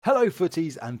Hello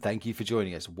footies, and thank you for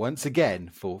joining us once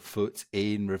again for Foot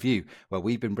in Review, where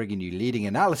we've been bringing you leading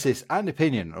analysis and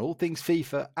opinion on all things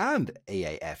FIFA and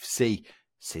EAFC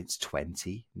since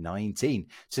 2019.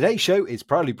 Today's show is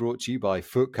proudly brought to you by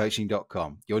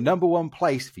footcoaching.com, your number one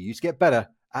place for you to get better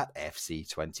at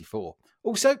FC24.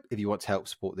 Also, if you want to help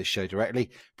support this show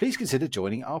directly, please consider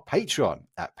joining our Patreon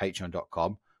at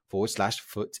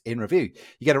patreon.com/Foot in Review.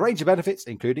 You get a range of benefits,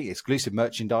 including exclusive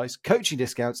merchandise, coaching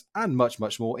discounts, and much,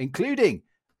 much more, including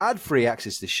ad-free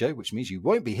access to this show, which means you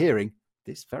won't be hearing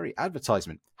this very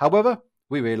advertisement. However,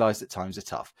 we realise that times are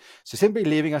tough, so simply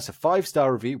leaving us a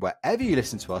 5-star review wherever you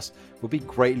listen to us will be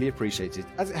greatly appreciated,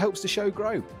 as it helps the show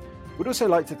grow. We'd also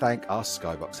like to thank our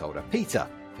Skybox holder, Peter,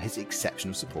 for his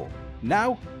exceptional support.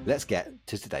 Now, let's get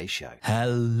to today's show.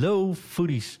 Hello,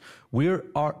 foodies. We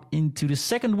are into the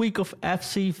second week of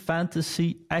FC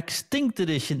Fantasy Extinct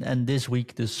Edition, and this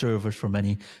week the servers for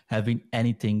many have been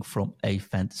anything from a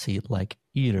fantasy like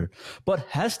either. But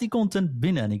has the content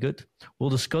been any good?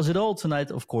 We'll discuss it all tonight.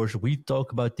 Of course, we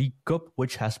talk about the cup,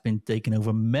 which has been taking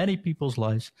over many people's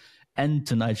lives, and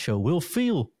tonight's show will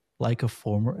feel like a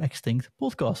former extinct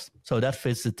podcast. So that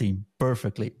fits the theme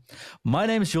perfectly. My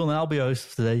name is John and I'll be your host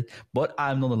for today, but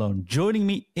I'm not alone. Joining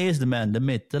me is the man, the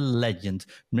myth, the legend,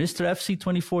 Mr.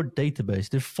 FC24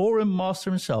 database, the forum master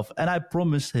himself, and I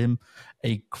promised him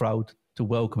a crowd to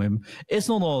welcome him. It's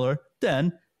none other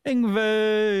than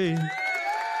Ingve.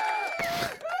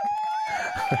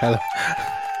 Hello.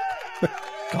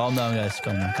 Calm down, guys.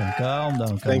 Calm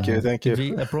down. Thank you.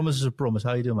 A promise is a promise.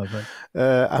 How you doing, my friend?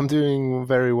 I'm doing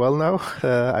very well now.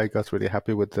 I got really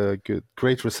happy with the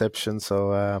great reception.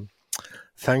 So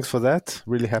thanks for that.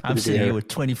 Really happy to be here. I'm sitting here with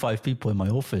 25 people in my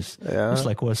office. Yeah. It's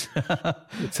like what?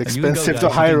 It's expensive to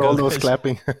hire all those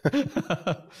clapping.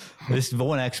 This is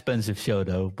one expensive show,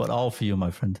 though, but all for you, my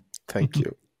friend. Thank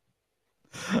you.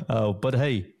 But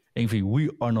hey, Ingve, we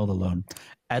are not alone.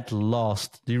 At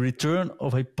last, the return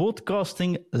of a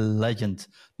podcasting legend,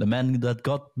 the man that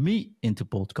got me into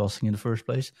podcasting in the first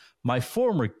place, my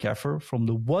former gaffer from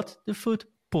the What the Foot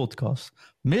podcast,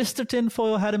 Mr.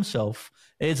 Tinfoil Hat himself.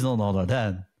 It's none other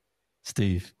than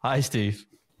Steve. Hi, Steve.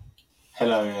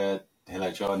 Hello,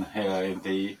 John. Hello,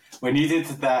 Ingve. When you did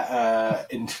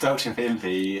that introduction for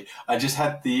Ingve, I just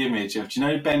had the image of, do you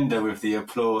know Bender with the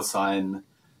applause sign?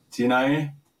 Do you know?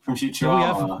 From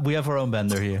Futurama. We have our own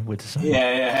Bender here with the sign.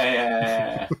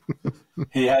 Yeah.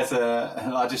 He has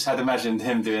I just had imagined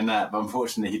him doing that, but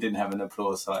unfortunately he didn't have an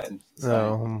applause sign.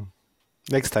 So.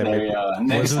 Next time. There we are.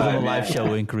 Next we'll time, do a live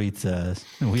show in Crete.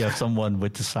 We have someone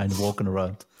with the sign walking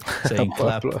around saying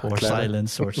clap or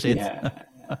silence or sit. Yeah.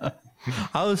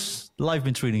 How's life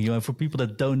been treating you? And for people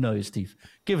that don't know you, Steve,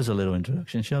 give us a little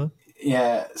introduction, shall we?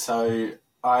 Yeah, so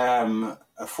I am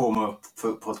a former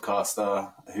foot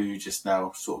podcaster who just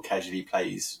now sort of casually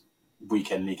plays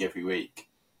weekend league every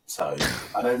week. So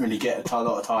I don't really get a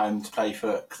lot of time to play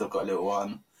foot because I've got a little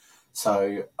one.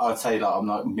 So I'd say like I'm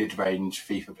like mid-range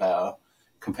FIFA player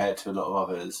compared to a lot of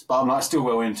others. But I'm like still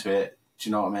well into it. Do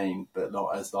you know what I mean? But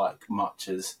not as like much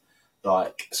as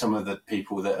like some of the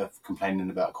people that are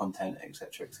complaining about content,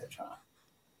 etc., etc.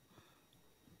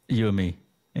 You and me.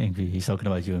 Ingve, he's talking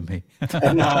about you and me.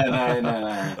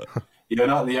 No. You're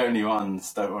not the only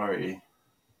ones, don't worry.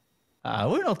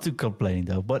 We're not too complaining,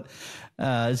 though. But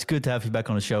it's good to have you back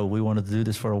on the show. We wanted to do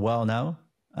this for a while now.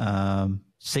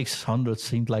 600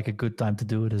 seemed like a good time to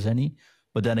do it as any.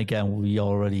 But then again, we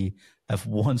already have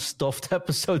one stuffed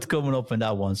episode coming up in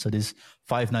that one. So this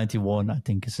 591, I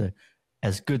think, is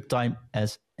as good time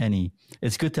as any.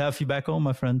 It's good to have you back on,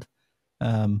 my friend.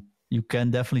 You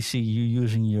can definitely see you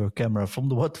using your camera from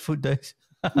the What the Foot days.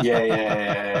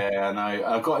 Yeah, I know.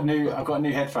 I've got new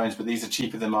headphones, but these are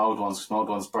cheaper than my old ones because my old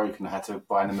one's broken. I had to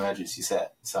buy an emergency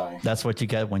set. So that's what you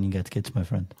get when you get kids, my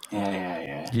friend.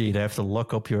 Yeah. You either have to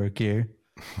lock up your gear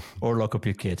or lock up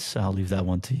your kids. I'll leave that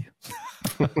one to you.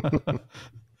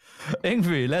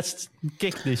 Ingve, let's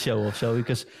kick this show off, shall we?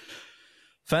 Because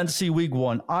Fantasy Week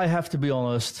 1, I have to be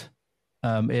honest,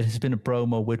 it has been a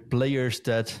promo with players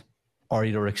that are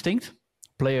either extinct,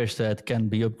 players that can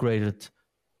be upgraded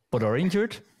but are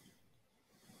injured.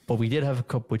 But we did have a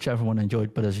cup which everyone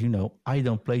enjoyed. But as you know, I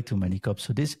don't play too many cups.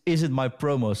 So this isn't my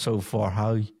promo so far.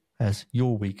 How has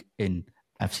your week in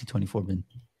FC24 been?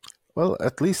 Well,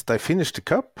 at least I finished the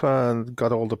cup and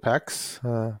got all the packs.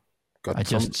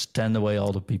 Just stand away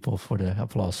all the people for the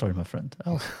applause. Sorry, my friend.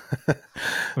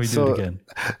 We do it again.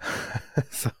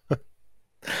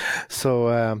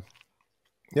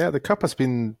 The cup has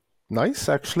been nice,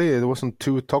 actually. It wasn't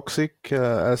too toxic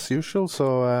as usual,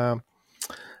 so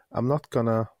I'm not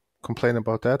gonna complain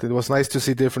about that. It was nice to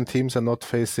see different teams and not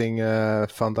facing Van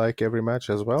Dijk every match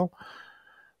as well.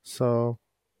 So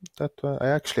that I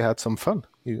actually had some fun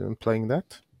even playing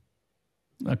that.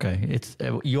 Okay, it's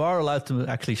you are allowed to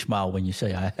actually smile when you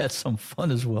say I had some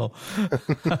fun as well.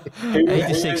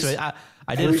 86.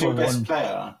 I did who it was for your best one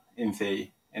player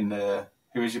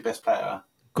who was your best player?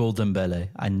 Golden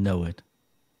Ballet. I know it.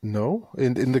 No,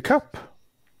 in the cup.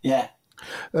 Yeah.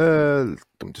 I'm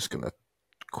just gonna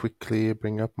quickly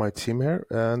bring up my team here,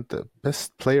 and the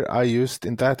best player I used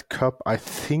in that cup, I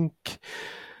think,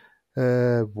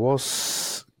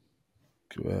 was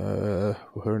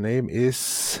her name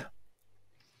is.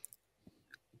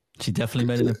 She definitely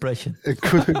made an impression.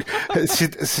 she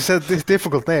said this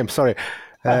difficult name. Sorry,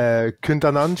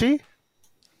 Kundananji.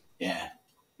 Yeah.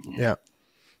 Yeah.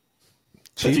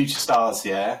 The Future Stars,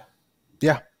 yeah.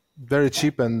 Yeah, very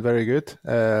cheap and very good.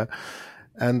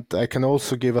 And I can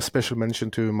also give a special mention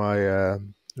to my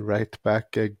right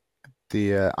back,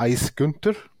 the Ice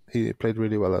Gunther. He played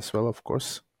really well as well, of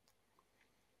course.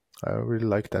 I really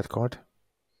like that card.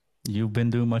 You've been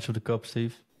doing much of the cup,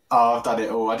 Steve? Oh, I've done it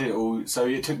all. I did it all. So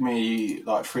it took me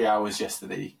like 3 hours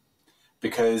yesterday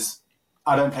because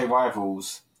I don't play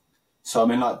Rivals. So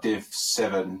I'm in like Div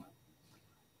 7.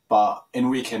 But in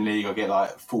Weekend League, I get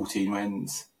like 14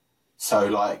 wins. So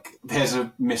like there's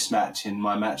a mismatch in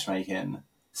my matchmaking.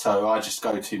 So I just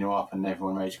go 2-0 up and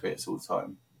everyone rage quits all the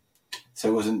time. So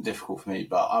it wasn't difficult for me.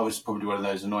 But I was probably one of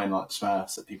those annoying like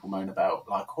Smurfs that people moan about.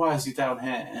 Like, why is he down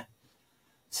here?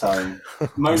 So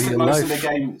most of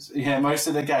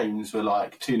the games were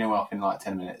like 2-0 up in like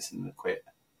 10 minutes and quit.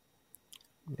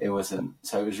 It wasn't.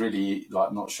 So it was really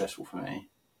like not stressful for me.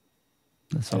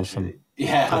 That's awesome. Really,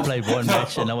 yeah. I played one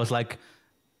match and I was like,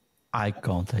 I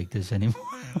can't take this anymore.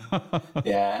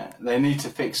 Yeah, they need to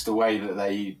fix the way that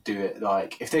they do it.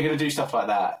 Like, if they're going to do stuff like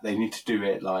that, they need to do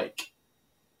it like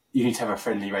you need to have a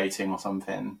friendly rating or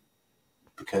something,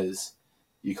 because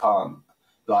you can't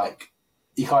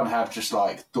have just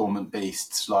like dormant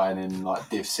beasts lying in like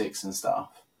Div 6 and stuff.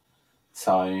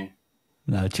 So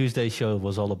no, Tuesday's show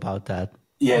was all about that.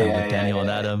 Yeah, Daniel and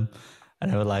Adam,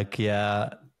 and they were like,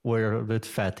 "Yeah, we're a bit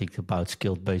fatigued about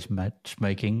skill-based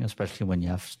matchmaking, especially when you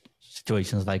have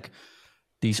situations like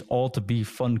these ought to be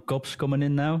fun cups coming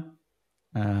in now."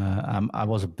 I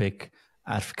was a big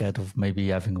advocate of maybe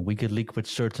having a weekend league with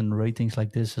certain ratings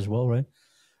like this as well, right?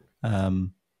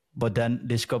 But then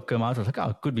this cup came out. I was like, "Oh,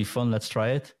 it could be fun. Let's try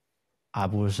it." I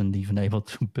wasn't even able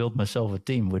to build myself a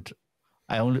team.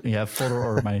 I only have Fodder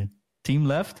or my team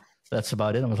left. That's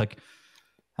about it. I was like,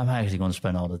 I'm actually going to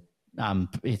spend all the.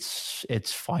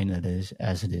 It's fine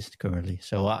as it is currently.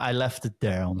 So I left it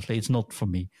there. Honestly, it's not for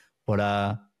me.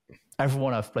 But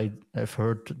everyone I've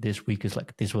heard this week is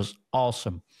like, this was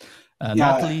awesome.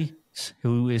 Natalie,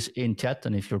 who is in chat,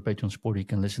 and if you're a Patreon supporter, you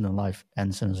can listen on live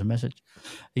and send us a message.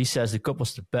 He says the cup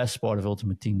was the best part of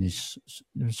Ultimate Team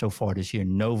so far this year.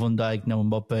 No Van Dijk, no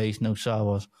Mbappé's, no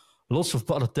Sawas, lots of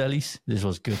Balotellis. This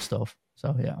was good stuff.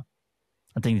 So yeah,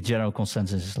 I think the general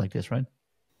consensus is like this, right?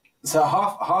 So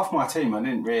half my team I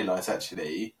didn't realise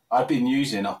actually I'd been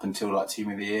using up until like Team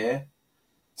of the Year.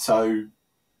 So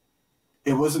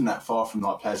it wasn't that far from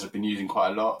like players I've been using quite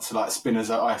a lot. So like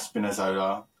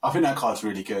Spinazzola. I think that card's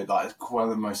really good. Like it's one of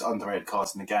the most underrated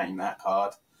cards in the game, that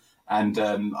card. And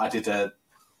I did a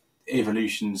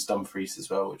Evolutions Dumfries as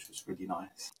well, which was really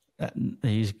nice.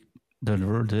 He's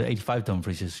the 85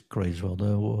 Dumfries is great as well.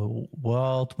 The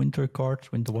Wild Winter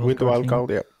cards, Winter Wild card,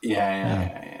 yeah.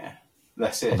 Yeah.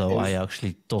 That's it. Although I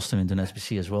actually tossed him into an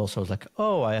SBC as well, so I was like,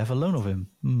 oh, I have a loan of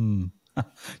him.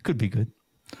 Could be good.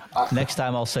 Next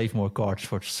time I'll save more cards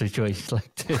for situations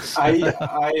like this.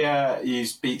 I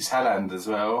used Beats Haaland as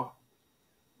well,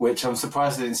 which I'm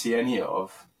surprised I didn't see any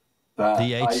of. But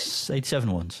the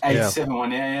 87 ones. 87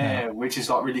 one, yeah, which is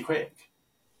like really quick.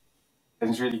 And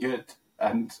it's really good.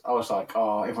 And I was like,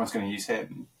 oh, everyone's going to use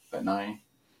him. But no.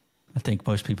 I think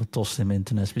most people tossed him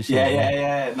into an SBC.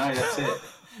 Yeah. No, that's it.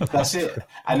 That's it.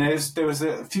 And there was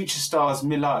a Future Stars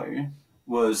Milo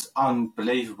was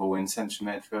unbelievable in central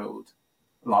midfield.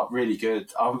 Like, really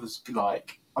good. I was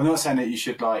like, I'm not saying that you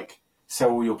should like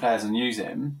sell all your players and use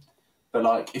him, but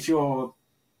like if you're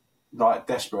like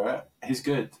desperate, he's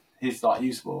good. He's like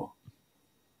usable.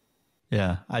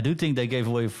 Yeah, I do think they gave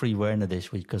away free Werner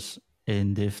this week because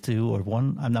in Div 2 or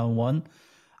 1, I'm now in 1,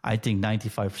 I think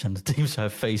 95% of the teams I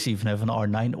face even have an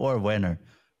R9 or a Werner,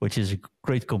 which is a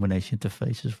great combination to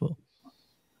face as well.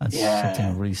 That's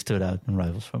something that really stood out in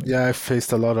Rivals for me. Yeah, I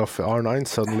faced a lot of R9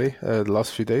 suddenly the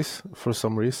last few days for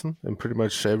some reason. In pretty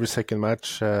much every second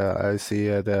match, I see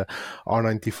the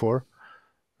R94.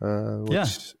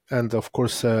 And of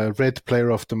course, Red Player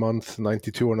of the Month,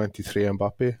 92 or 93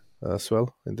 Mbappe as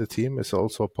well in the team is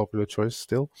also a popular choice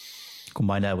still.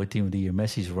 Combine that with Team of the Year,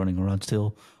 Messi's running around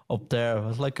still up there. It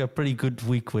was like a pretty good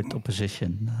week with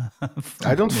opposition.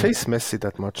 I don't face Messi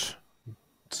that much.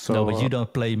 So, no, but you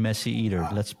don't play Messi either.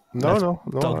 Let's no.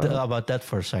 talk about that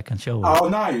for a second, shall we? Oh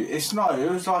no, it's not. It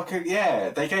was like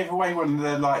they gave away one of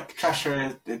the like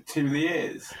Trasher Team of the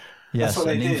Years. Yes, That's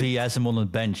what and they did. Ingvi has him on the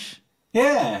bench.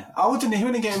 Yeah, I wouldn't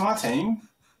even get in my team.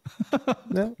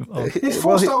 no. It's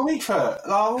 4-star week for it.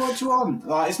 Like, what do you want?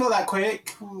 Like, it's not that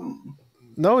quick.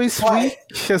 No, he's Why?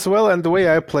 weak as well, and the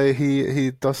way I play,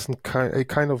 he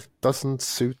kind of doesn't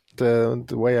suit the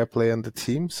way I play on the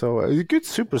team. So he's a good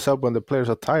super sub when the players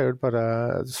are tired, but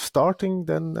starting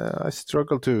then I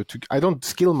struggle to. I don't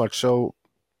skill much, so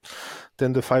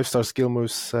then the 5-star skill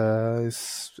moves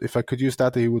is, if I could use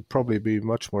that, he would probably be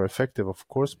much more effective, of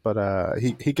course. But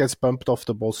he gets bumped off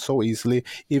the ball so easily.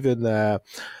 Even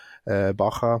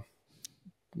Baja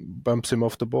bumps him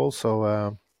off the ball.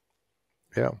 So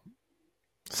yeah.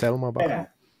 Selma Baja. Yeah.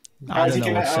 I don't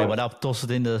know what to say, but I'll toss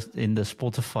it in the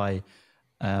Spotify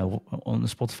on the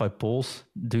Spotify polls.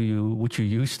 Would you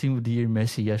use Team of the Year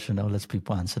Messi? Yes or no? Let's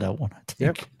people answer that one. I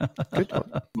think. Yep. Good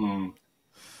one.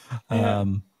 Yeah.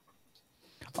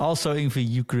 Also, Ingvi,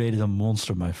 you created a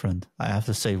monster, my friend. I have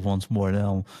to say once more, and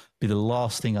that'll be the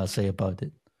last thing I'll say about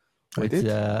it. With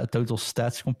total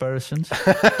stats comparisons.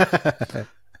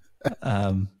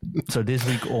 So this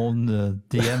week on the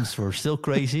DMs were still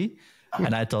crazy.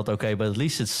 And I thought, okay, but at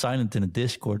least it's silent in the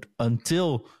Discord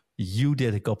until you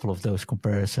did a couple of those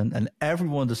comparisons. And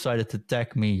everyone decided to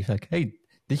tag me. Like, hey,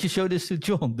 did you show this to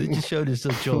John? Did you show this to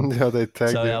John? Yeah, they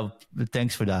tagged so, you. yeah,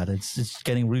 thanks for that. It's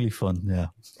getting really fun.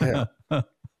 Yeah.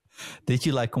 Did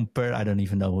you like compare? I don't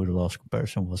even know who the last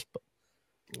comparison was. But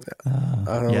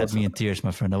you had me in tears,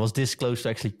 my friend. I was this close to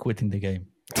actually quitting the game.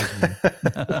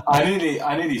 I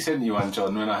nearly sent you one,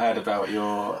 John, when I heard about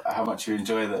how much you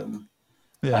enjoy them.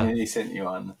 Yeah. I nearly sent you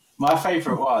one. My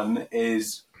favourite one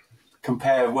is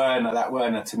compare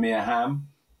Werner to Mia Hamm.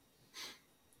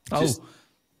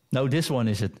 No, this one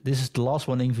is it. This is the last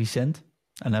one Ingvi sent,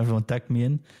 and everyone tagged me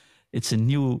in. It's a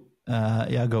new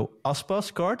Iago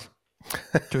Aspas card,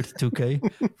 32k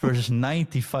versus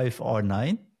 95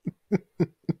 R9.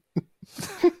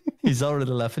 He's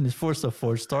already 11. He's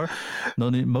 4-star,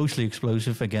 mostly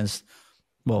explosive against,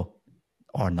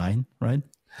 R9, right?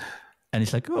 And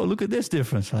he's like, oh, look at this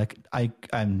difference. Like,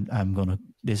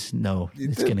 it's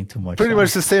getting too much. Pretty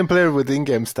much the same player with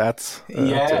in-game stats.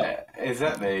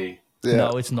 Exactly. Yeah. No,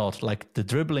 it's not. Like, the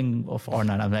dribbling of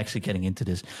R9, I'm actually getting into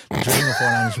this. The dribbling of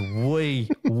R9 is way,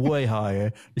 way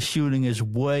higher. The shooting is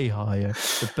way higher.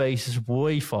 The pace is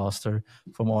way faster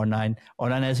from R9.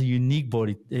 R9 has a unique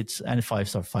body. It's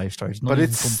 5-star. It's not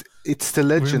it's the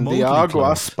legend, Iago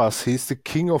Aspas. He's the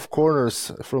king of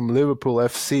corners from Liverpool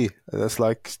FC. That's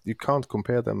like, you can't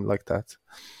compare them like that.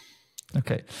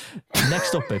 Okay.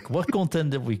 Next topic. What content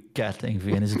did we get,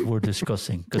 Ingvi, and is it worth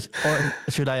discussing? Or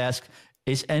should I ask,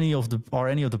 are any of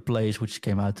the plays which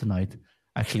came out tonight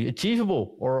actually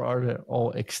achievable, or are they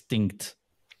all extinct?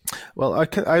 Well, I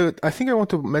think I want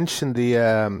to mention the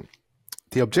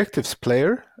objectives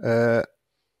player,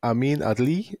 Amin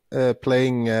Adli,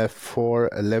 playing for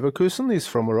Leverkusen. He's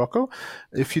from Morocco.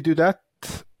 If you do that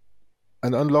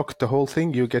and unlock the whole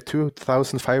thing, you get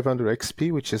 2,500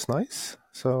 XP, which is nice.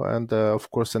 So, and of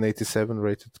course, an 87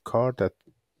 rated card that,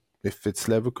 if it's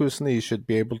Leverkusen, he should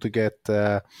be able to get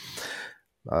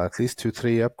at least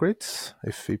 2-3 upgrades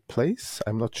if he plays.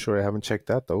 I'm not sure. I haven't checked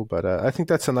that though, but I think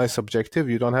that's a nice objective.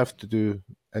 You don't have to do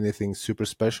anything super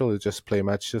special. You just play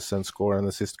matches and score and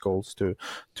assist goals to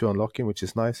unlock him, which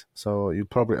is nice. So you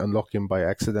probably unlock him by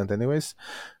accident anyways,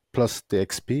 plus the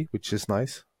XP, which is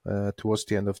nice towards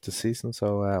the end of the season.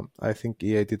 So I think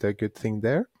EA did a good thing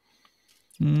there.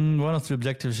 One of the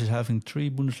objectives is having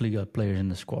 3 Bundesliga players in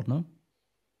the squad, no?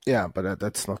 Yeah, but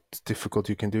that's not difficult.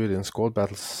 You can do it in squad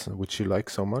battles, which you like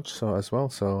so much, so as well.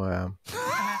 So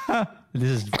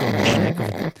this is going to be a heck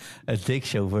of a dick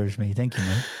show versus me. Thank you,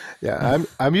 man. Yeah,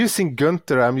 I'm using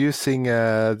Gunther. I'm using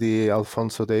the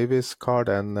Alphonso Davies card,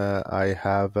 and I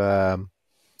have the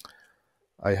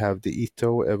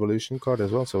Ito evolution card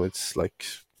as well. So it's like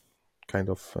kind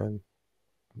of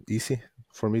easy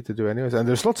for me to do anyways. And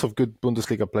there's lots of good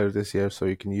Bundesliga players this year, so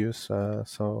you can use.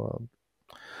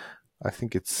 I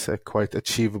think it's quite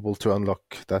achievable to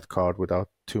unlock that card without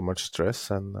too much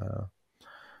stress, and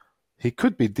he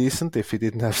could be decent if he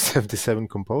didn't have 77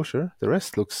 composure. The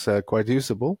rest looks quite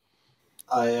usable.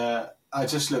 I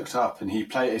just looked up, and he's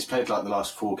played like the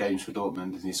last 4 games for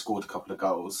Dortmund, and he scored a couple of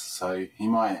goals. So he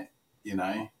might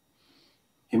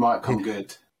come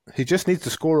good. He just needs to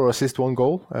score or assist 1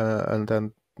 goal, and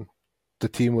then the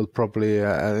team will probably,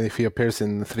 if he appears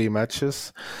in 3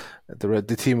 matches,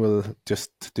 the team will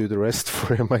just do the rest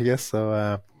for him, I guess.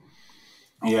 So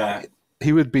Yeah.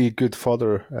 he would be a good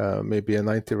fodder, maybe a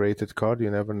 90 rated card.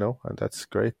 You never know, and that's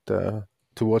great.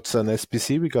 Towards an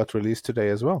SPC we got released today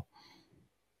as well.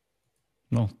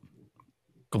 No,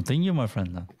 continue, my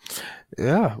friend. Now.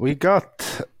 Yeah, we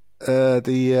got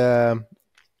the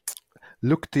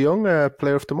Luke de Jong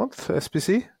Player of the Month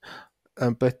SPC.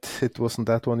 But it wasn't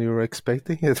that one you were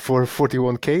expecting. It for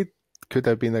 41k could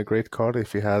have been a great card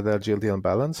if you had agility and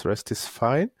balance. Rest is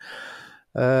fine.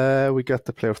 We got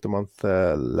the Player of the Month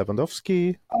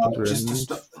Lewandowski. Just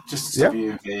to stop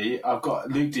you, V, I've got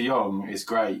Luke de Jong is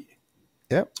great.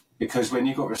 Yeah. Because when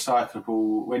you got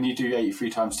recyclable, when you do 83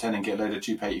 times 10 and get a load of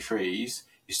dupe 83s,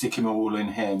 you stick him all in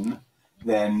him,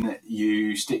 then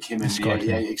you stick him in the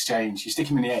 88 exchange. You stick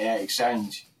him in the 88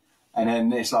 exchange, and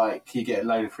then it's like you get a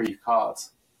load of free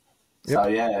cards. Yep. So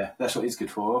yeah, that's what he's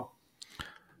good for.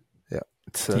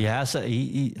 Yeah,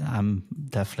 I'm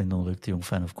definitely not a Luke de Jong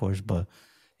fan, of course, but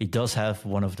he does have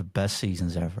one of the best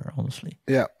seasons ever, honestly.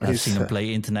 Yeah, I've seen him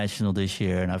play international this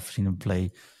year, and I've seen him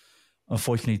play,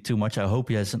 unfortunately, too much. I hope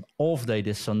he has an off day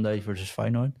this Sunday versus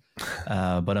Feyenoord,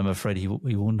 but I'm afraid he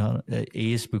won't.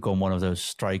 He has become one of those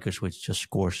strikers which just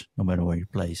scores no matter where he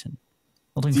plays, and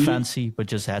nothing fancy, but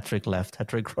just hat-trick left,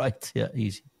 hat-trick right. Yeah,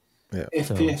 easy. Yeah. If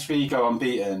PSV go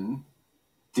unbeaten,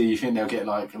 do you think they'll get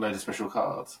like a load of special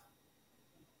cards?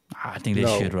 I think they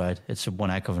should, right? It's one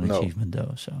heck of an achievement,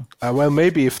 though. So, well,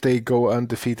 maybe if they go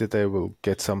undefeated, they will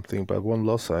get something. But one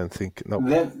loss, I think no.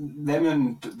 Them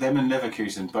and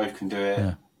Leverkusen both can do it.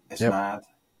 Yeah. It's mad.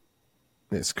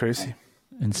 It's crazy.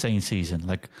 Insane season.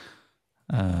 Like,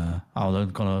 I'm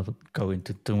not gonna go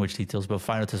into too much details, but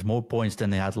Feyenoord has more points than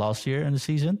they had last year in the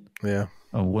season. Yeah,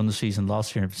 won the season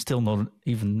last year, still not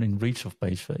even in reach of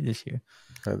PSV this year.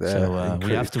 So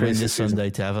we have to win this Sunday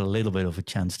to have a little bit of a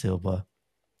chance still, but.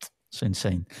 It's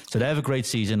insane. So they have a great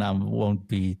season. I won't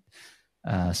be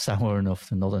sour enough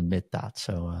to not admit that.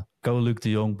 So go Luke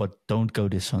de Jong, but don't go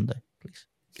this Sunday, please.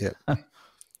 Yeah.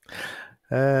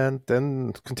 And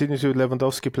then continue to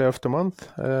Lewandowski Player of the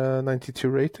Month, 92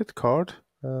 rated card.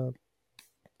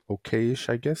 Okay-ish,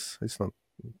 I guess. It's not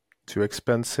too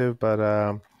expensive, but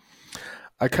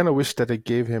I kind of wish that they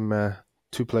gave him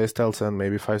 2 playstyles and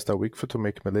maybe 5-star weak foot to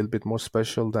make him a little bit more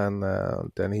special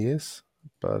than he is.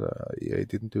 But he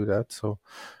didn't do that, so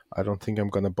I don't think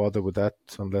I'm going to bother with that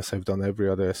unless I've done every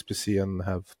other SPC and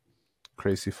have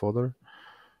crazy fodder.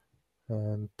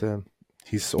 And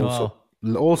he's also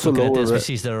lower.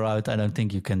 SPCs that are out, I don't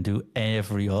think you can do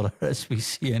every other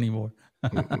SPC anymore.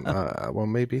 Well,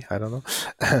 maybe, I don't know.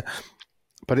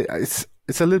 But it's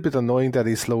a little bit annoying that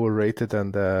he's lower rated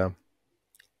and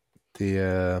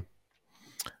is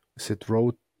it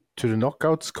Road to the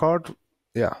Knockouts card?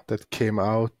 Yeah, that came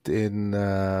out in,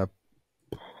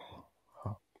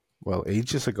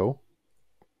 ages ago,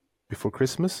 before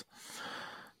Christmas.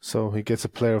 So he gets a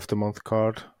Player of the Month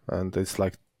card, and it's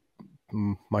like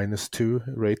 -2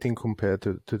 rating compared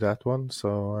to that one.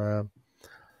 So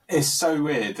it's so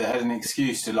weird. They had an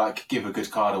excuse to like give a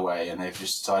good card away, and they've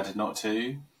just decided not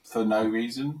to for no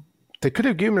reason. They could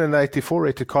have given a 94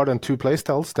 rated card and 2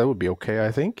 playstyles. That would be okay,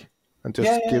 I think, and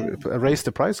just raise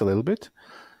the price a little bit.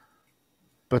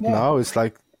 But now it's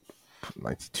like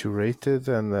 92 rated,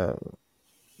 and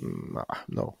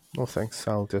no thanks.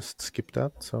 I'll just skip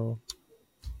that. So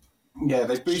yeah,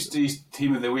 they boost these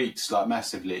Team of the Weeks like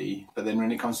massively, but then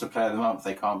when it comes to Player of the Month,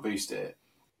 they can't boost it.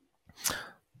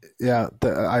 Yeah,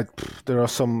 there are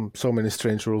so many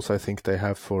strange rules I think they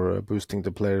have for boosting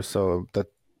the players, so that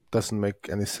doesn't make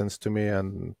any sense to me.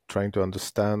 And trying to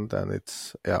understand, and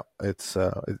it's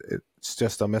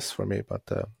just a mess for me. But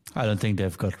I don't think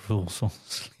they've got rules.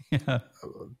 Yeah,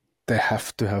 they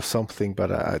have to have something. But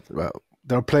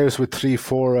there are players with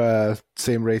 3-4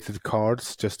 same rated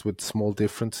cards, just with small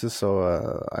differences. So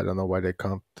I don't know why they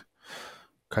can't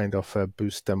kind of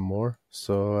boost them more.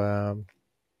 So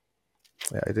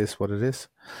it is what it is.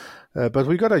 But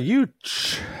we got a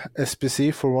huge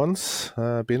SPC for once.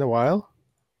 Been a while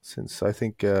since, I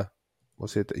think,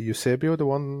 was it Eusebio, the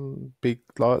one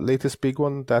latest big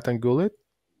one, that and Gullit,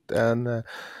 and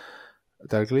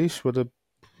Dalglish were the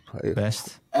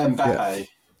best. Mbappe.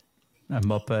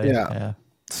 Mbappe. Yeah.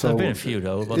 So there've been a few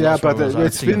though. But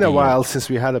it's been a while since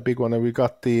we had a big one, and we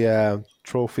got the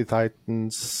Trophy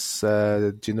Titans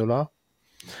Ginola,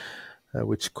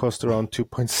 which cost around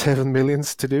 2.7 million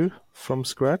to do from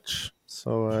scratch.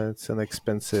 So it's an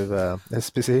expensive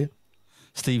SPC.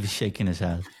 Steve is shaking his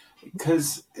head.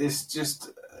 Because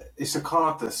it's a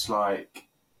card that's like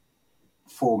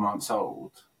 4 months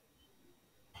old.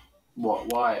 What?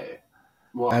 Why?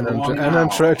 What, and the one and now?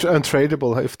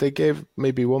 untradeable. If they gave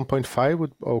maybe 1.5,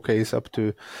 would okay, it's up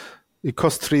to. It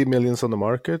costs 3 million on the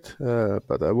market,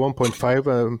 but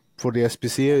 1.5 for the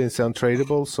SBC is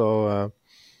untradeable. So,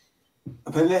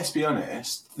 But let's be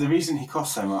honest, the reason he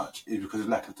costs so much is because of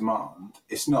lack of demand.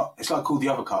 It's not. It's like all the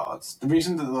other cards. The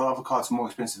reason that the other cards are more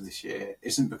expensive this year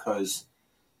isn't because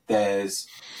they're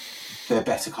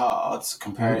better cards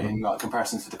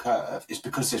comparison to the curve. It's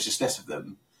because there's just less of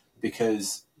them.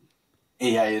 Because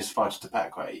EA has fudged the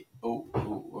pack rate. Oh,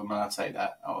 am I allowed to say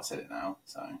that? Oh, I said it now.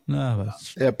 So No,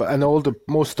 but but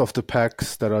most of the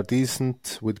packs that are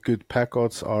decent with good pack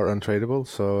odds are untradeable.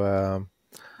 So,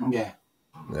 yeah.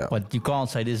 but you can't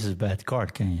say this is a bad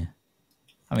card, can you?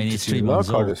 I mean, it's The 3 Ginola months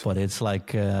card old, is- but it's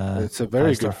like It's a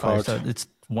very good card. It's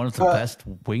one of the But- best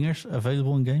wingers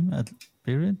available in game at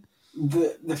period.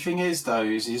 The thing is, though,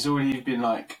 is he's already been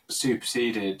like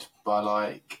superseded by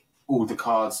like all the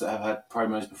cards that have had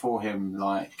promos before him,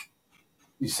 like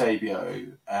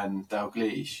Eusebio and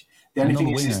Dalglish. The only Not thing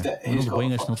a is winger. that Not he's a got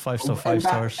winger, it's not 5-star, 5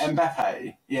 stars.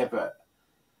 Mbappe, yeah, but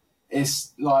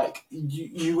it's like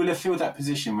you will have filled that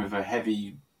position with a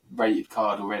heavy rated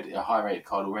card already, a high rated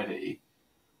card already.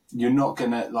 You're not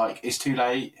gonna like. It's too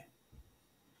late.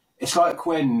 It's like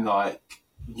when like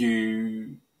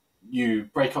you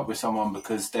break up with someone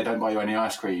because they don't buy you any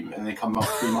ice cream, and they come up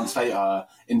 3 months later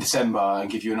in December and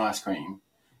give you an ice cream.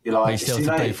 You're like, But you it's still too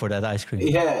have to late. pay for that ice cream.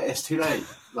 Yeah, it's too late.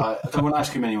 Like, I don't want ice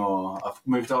cream anymore. I've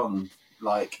moved on.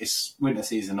 Like, it's winter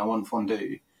season. I want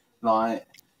fondue. Like,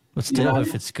 But still, know-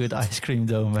 if it's good ice cream,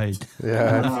 though, mate.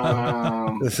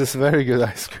 yeah, this is very good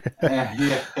ice cream.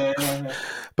 yeah.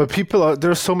 But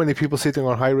there are so many people sitting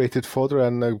on high-rated fodder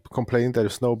and complaining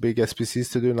there's no big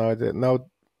SPCs to do now. Now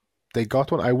they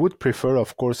got one. I would prefer,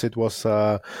 of course, it was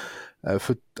Fantasy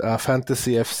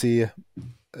FC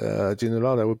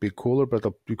Ginola. That would be cooler, but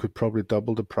you could probably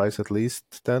double the price at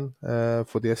least then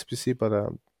for the SPC. But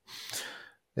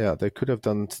yeah, they could have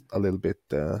done a little bit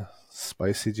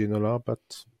spicy Ginola,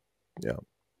 but yeah.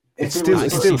 It's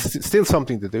still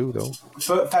something to do, though.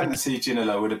 But Fantasy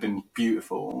Ginola would have been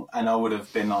beautiful, and I would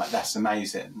have been like, that's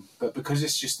amazing. But because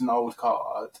it's just an old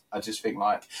card, I just think,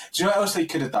 like, do you know what else they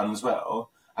could have done as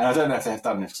well? And I don't know if they have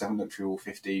done this because I haven't looked through all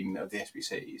 15 of the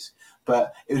SBCs.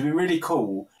 But it would be really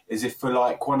cool is if for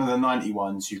like one of the 90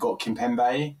 ones, you got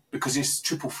Kimpembe, because it's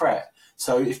triple threat.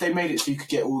 So if they made it so you could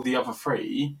get all the other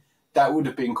three, that would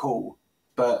have been cool.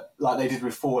 But like they did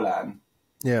with Forlan.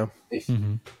 Yeah.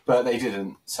 But they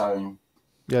didn't, so...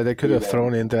 Yeah, they could have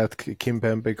thrown in that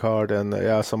Kimpembe card and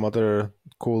some other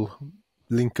cool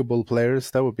linkable players.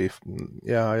 That would be...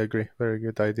 Yeah, I agree. Very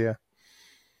good idea.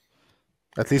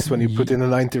 At least when you put in a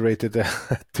 90-rated...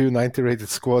 two 90-rated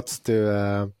squads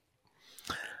to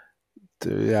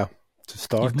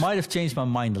start. You might have changed my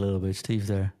mind a little bit, Steve,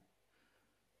 there.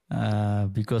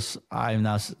 Because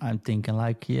I'm thinking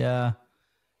like, yeah...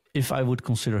 If I would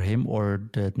consider him or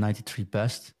the 93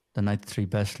 best, the 93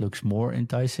 best looks more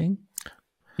enticing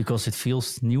because it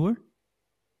feels newer.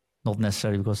 Not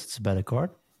necessarily because it's a better card,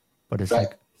 but it's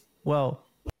like, well,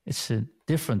 it's a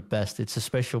different best. It's a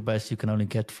special best you can only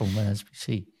get from an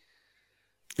SBC.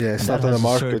 Yeah, it's And not that on the has a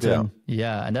market, certain,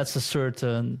 yeah, and that's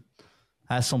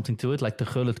has something to it. Like the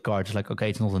Gullit card is like, okay,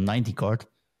 it's not a 90 card,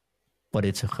 but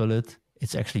it's a Gullit.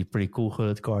 It's actually a pretty cool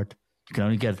Gullit card. You can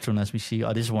only get it through an SBC.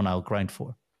 Oh, this is one I'll grind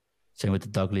for. Same with the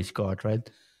Douglas card, right?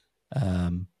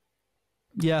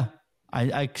 Yeah, I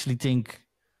actually think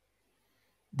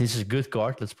this is a good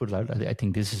card. Let's put it out. I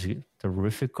think this is a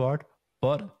terrific card.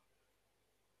 But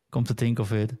come to think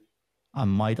of it, I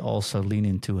might also lean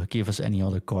into give us any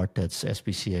other card that's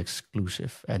SBC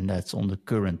exclusive and that's on the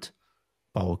current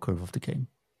power curve of the game.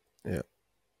 Yeah.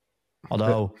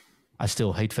 Although I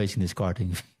still hate facing this card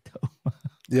in though.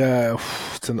 Yeah,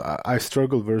 I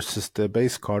struggle versus the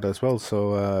base card as well,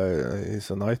 so it's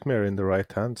a nightmare in the right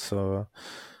hand. So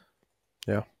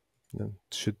yeah, it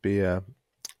should be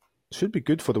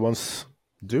good for the ones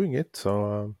doing it.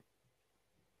 So,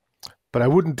 but I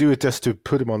wouldn't do it just to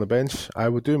put him on the bench. I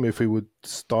would do him if he would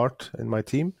start in my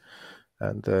team,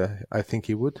 and I think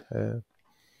he would.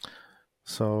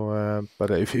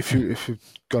 But if you're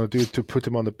gonna do it to put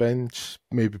him on the bench,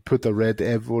 maybe put a red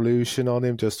evolution on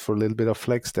him just for a little bit of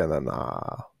flex, then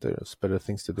there's better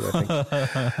things to do, I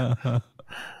think.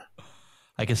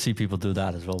 I can see people do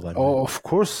that as well. By the Oh, way. of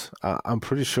course. I'm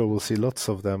pretty sure we'll see lots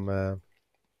of them.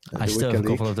 I still have a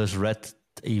couple of those red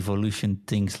evolution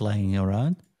things lying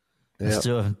around. I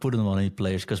still haven't put them on any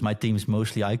players because my team is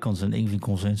mostly icons, and Ingrid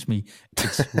convinced me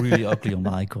it's really ugly on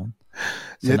the icon.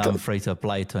 So now I'm afraid to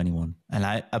apply it to anyone. And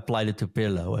I applied it to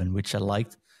Pirlo, and which I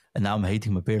liked, and now I'm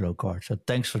hating my Pirlo card. So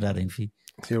thanks for that, Ingrid.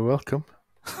 You're welcome.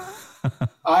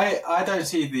 I don't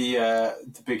see the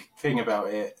big thing about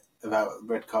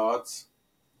red cards.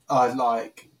 I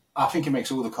think it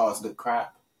makes all the cards look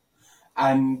crap,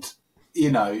 and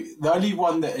the only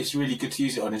one that is really good to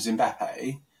use it on is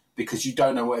Mbappe, because you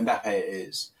don't know what Mbappe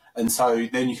is, and so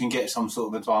then you can get some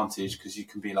sort of advantage because you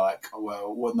can be like, oh,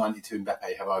 well, what 92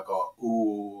 Mbappe have I got?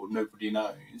 Ooh, nobody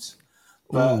knows.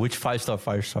 But, ooh, which 5-star,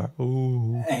 5-star?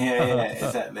 Ooh, yeah,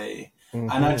 exactly. Mm-hmm.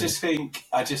 And I just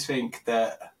think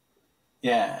that.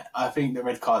 Yeah, I think the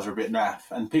red cards are a bit naff,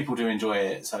 and people do enjoy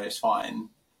it, so it's fine.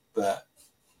 But,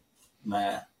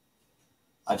 I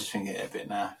just think it's a bit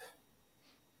naff.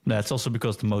 That's also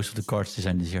because most of the cards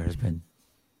design this year has been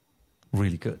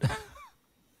really good.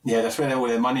 Yeah, that's where all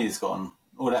their money has gone.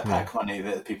 All that pack money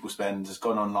that people spend has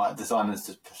gone on like designers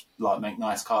to like make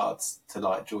nice cards to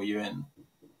like draw you in.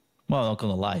 Well, I'm not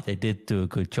gonna lie, they did do a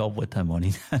good job with that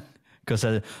money.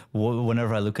 Because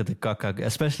whenever I look at the Kaka,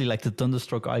 especially like the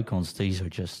Thunderstruck icons, these are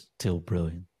just still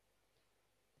brilliant.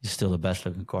 It's still the best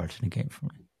looking cards in the game for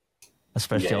me.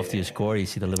 Especially after you score, you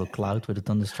see the little cloud with the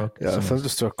Thunderstruck. Yeah,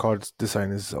 Thunderstruck card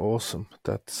design is awesome.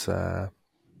 That's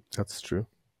true.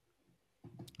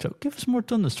 So give us more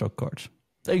Thunderstruck cards.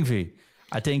 Ingvi,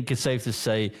 I think it's safe to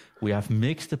say we have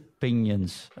mixed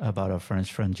opinions about our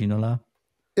French friend Ginola.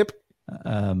 Yep.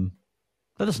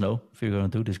 Let us know if you're going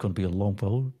to do this. It's going to be a long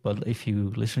poll. But if you're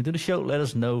listening to the show, let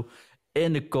us know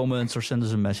in the comments or send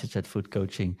us a message at Foot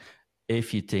Coaching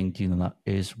if you think Ginola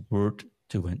is worth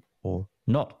to win or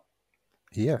not.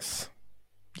 Yes.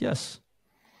 Yes.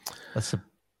 That's a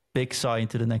big sign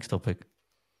to the next topic.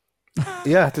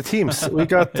 Yeah, the teams. We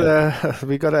got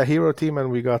a hero team and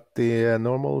we got the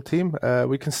normal team.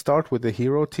 We can start with the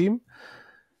hero team.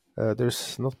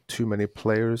 There's not too many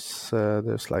players.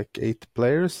 There's like 8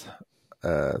 players.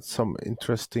 Some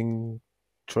interesting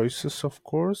choices, of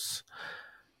course.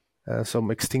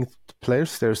 Some extinct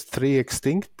players. There's 3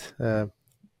 extinct.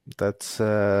 That's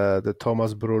the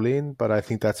Thomas Brolin, but I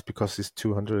think that's because he's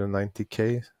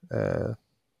 290k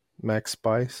max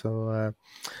buy. So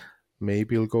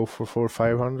maybe he'll go for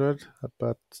 400-500.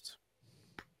 But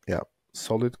yeah,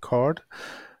 solid card.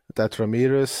 That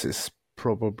Ramirez is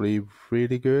probably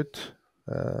really good.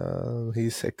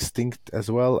 He's extinct as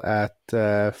well at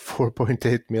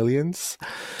 4.8 millions.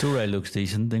 Toure looks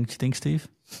decent, don't you think, Steve?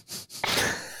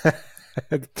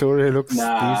 Toure looks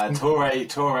decent.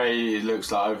 Toure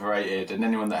looks like overrated, and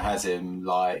anyone that has him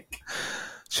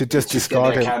should just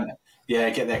discard him.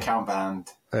 Get their account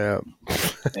banned. Yeah.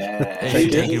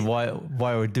 Thinking why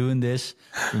we're doing this.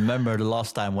 Remember the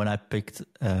last time when I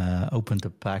opened the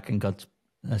pack and got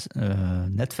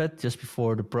Netfed just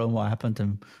before the promo happened,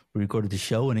 and we recorded the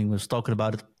show, and he was talking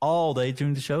about it all day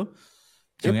during the show.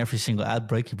 During every single ad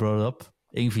break, he brought it up.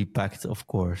 Ingvi packed, of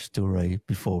course, Toure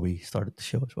before we started the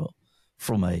show as well,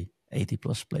 from a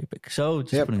 80+ play pick. So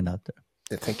just putting it out there.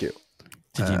 Yeah, thank you.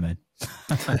 GG, man.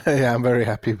 Yeah, I'm very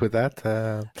happy with that.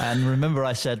 And remember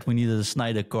I said we needed a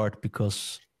Snyder card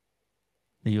because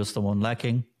he was the one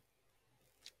lacking.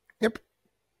 Yep.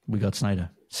 We got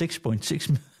Snyder.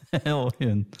 6.6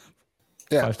 million.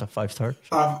 Yeah. 5-star.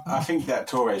 I think that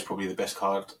Toure is probably the best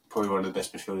card, probably one of the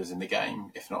best midfielders in the game,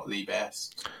 if not the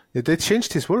best. Yeah, they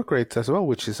changed his work rate as well,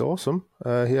 which is awesome.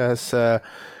 He has a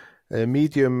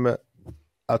medium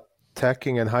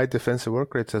attacking and high defensive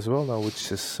work rates as well now,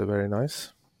 which is very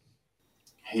nice.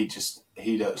 He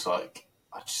looks like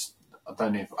I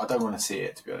don't want to see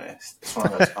it, to be honest. It's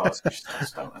one of those cards I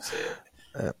just don't want to see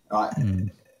it.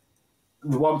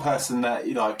 The one person that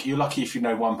you're lucky if you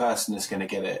know one person that's going to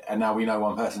get it, and now we know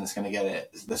one person that's going to get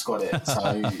it. That's got it.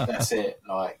 So that's it.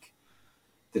 Like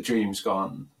the dream's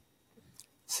gone.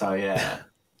 So yeah,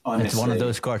 honestly, it's one of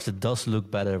those cards that does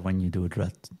look better when you do it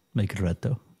red. Make it red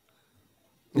though.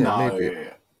 Yeah, no, maybe.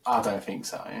 I don't think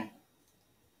so.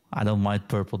 I don't mind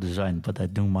purple design, but I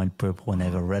do mind purple when I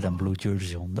have a red and blue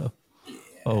jersey on, though. Yeah.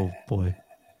 Oh, boy.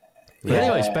 But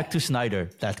anyways, back to Snyder.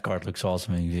 That card looks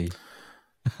awesome, Ingvi.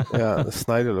 Yeah,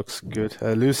 Snyder looks good.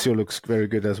 Lucio looks very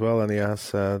good as well, and he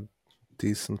has a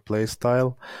decent play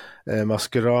style.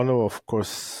 Mascherano, of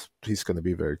course, he's going to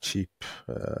be very cheap.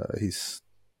 He's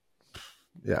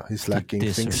lacking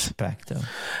things. Though.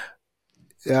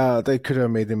 Yeah, they could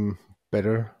have made him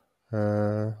better.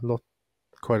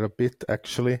 Quite a bit,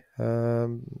 actually.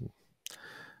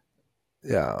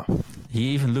 Yeah. He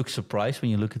even looks surprised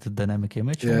when you look at the dynamic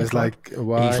image. Yeah, it's like,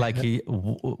 why? He's like,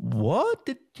 what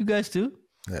did you guys do?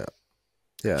 Yeah.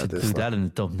 Yeah. Should do that in the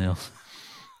thumbnail.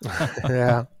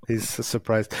 Yeah, he's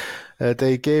surprised.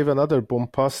 They gave another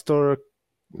Bompastor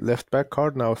left back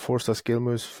card now. 4-star skill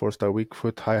moves, 4-star weak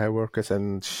foot, high workers,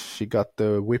 and she got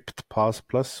the whipped pass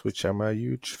plus, which I'm a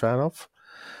huge fan of.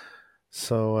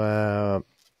 So,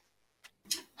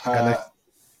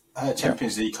 Her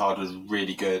Champions League card was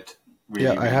really good.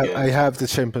 Really, I have the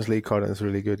Champions League card and it's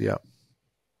really good, yeah.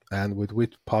 And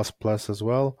with Pass Plus as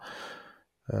well.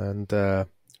 And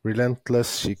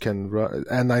Relentless, she can run,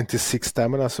 and 96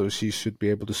 stamina, so she should be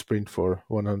able to sprint for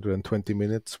 120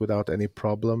 minutes without any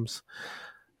problems.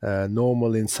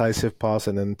 Normal, incisive pass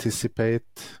and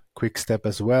anticipate, quick step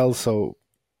as well. So,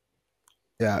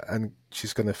 yeah, and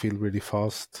she's going to feel really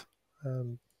fast.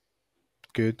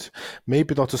 Good.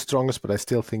 Maybe not the strongest, but I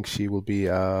still think she will be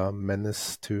a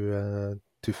menace to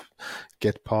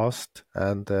get past.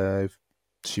 And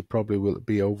she probably will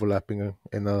be overlapping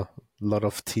in a lot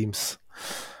of teams,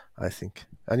 I think.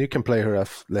 And you can play her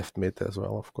as left mid as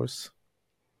well, of course.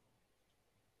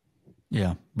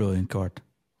 Yeah, brilliant card.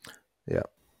 Yeah.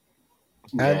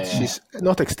 And she's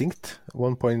not extinct,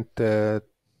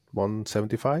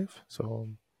 1.175. So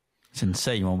it's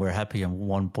insane when we're happy and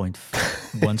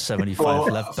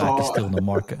 1.175 left back is still in the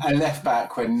market. And left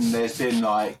back, when there's been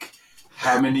like,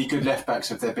 how many good left backs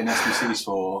have there been SBCs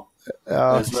for?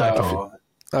 Exactly. Well?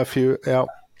 A few, yeah.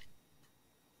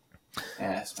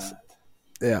 Yeah, it's mad.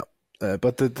 Yeah.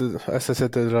 But as I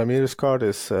said, the Ramirez card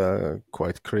is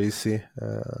quite crazy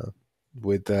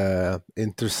with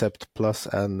intercept plus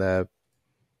and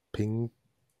ping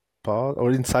pass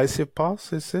or incisive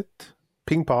pass, is it?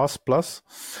 Ping pass plus.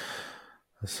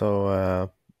 So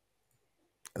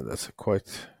that's a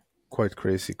quite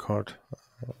crazy card.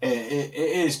 It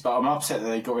is, but I'm upset that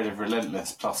they got rid of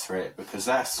Relentless plus for it, because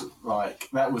that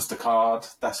was the card.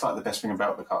 That's like the best thing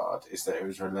about the card, is that it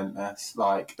was Relentless.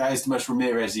 Like, that is the most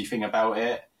Ramirez-y thing about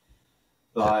it.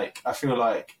 Like, I feel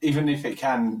like even if the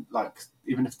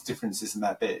difference isn't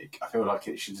that big, I feel like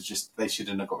they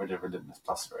shouldn't have got rid of Relentless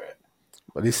plus for it.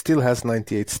 But he still has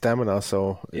 98 stamina,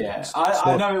 so yeah,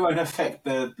 I know it won't affect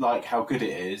how good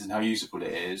it is and how usable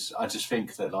it is. I just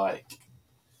think that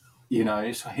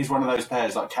he's one of those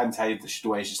players like Kante that should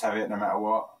always just have it no matter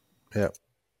what. Yeah.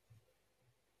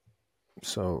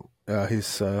 So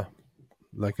he's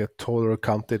like a taller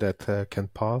Kante that can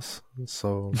pass.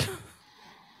 So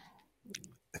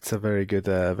it's a very good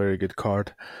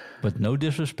card. But no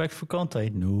disrespect for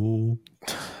Kante, no.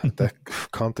 That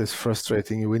Kante is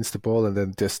frustrating. He wins the ball and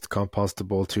then just can't pass the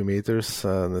ball 2 meters,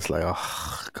 and it's like,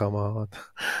 oh, come on.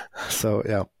 So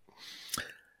yeah.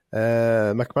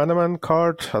 McManaman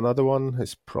card, another one,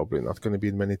 is probably not going to be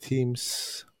in many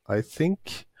teams, I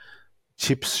think.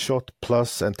 Chips shot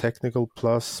plus and technical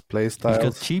plus playstyles. He's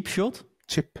got cheap shot?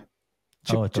 Chip.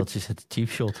 I thought you said cheap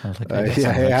shot. I was like, he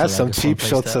has some cheap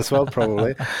shots as well,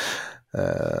 probably.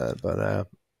 But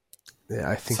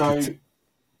I think so.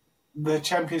 The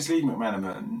Champions League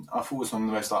McManaman, I thought was one of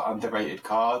the most underrated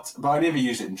cards, but I never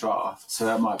used it in draft, so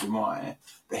that might be why.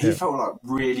 But he felt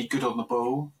really good on the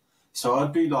ball. So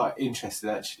I'd be interested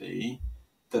actually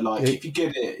that if you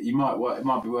get it, it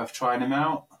might be worth trying him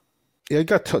out. Yeah, he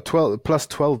got 12 plus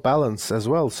 12 balance as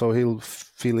well, so he'll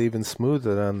feel even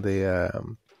smoother than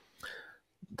the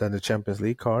Champions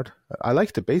League card. I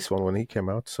liked the base one when he came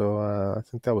out, so I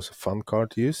think that was a fun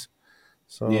card to use.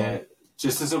 So yeah,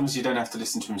 just as long as you don't have to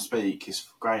listen to him speak, it's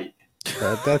great.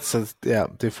 That's a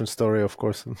different story, of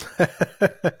course.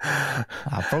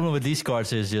 Problem with these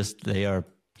cards is just they are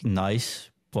nice,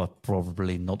 but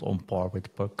probably not on par with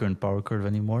the current power curve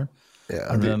anymore. Yeah,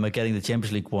 I remember getting the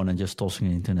Champions League one and just tossing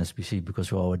it into an SBC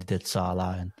because we already did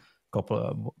Salah and a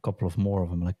couple of more of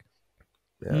them.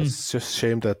 It's just a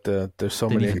shame that there's so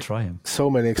Didn't many even try him. So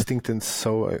many extinct and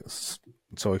so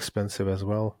expensive as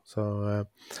well. So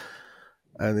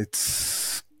and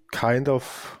it's kind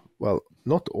of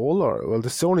not all are. Well,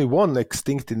 there's only one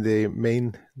extinct in the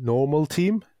main normal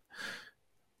team.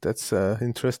 That's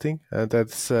interesting.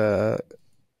 That's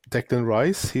Declan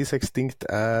Rice. He's extinct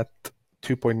at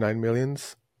 2.9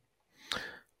 millions,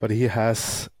 but he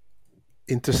has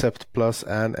intercept plus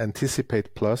and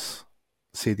anticipate plus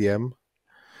CDM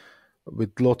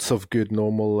with lots of good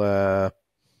normal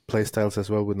playstyles as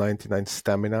well, with 99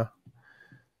 stamina.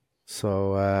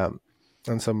 So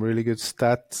and some really good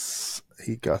stats.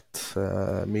 He got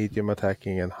medium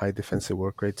attacking and high defensive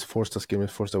work rates, 4-star skill,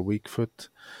 4-star weak foot.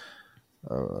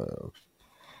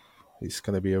 He's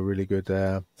going to be a really good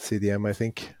CDM, I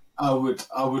think. I would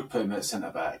put him at centre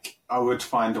back. I would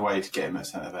find a way to get him at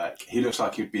centre back. He looks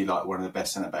like he'd be one of the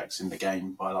best centre backs in the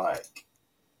game by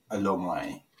a long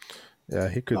way. Yeah,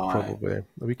 he could probably.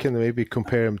 We can maybe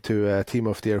compare him to Team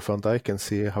of the Year Van Dijk and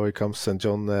see how he comes, and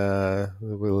John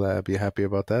will be happy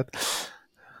about that.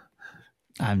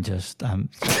 I'm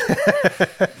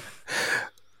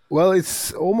Well,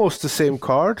 it's almost the same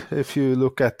card if you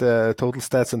look at the total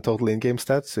stats and total in-game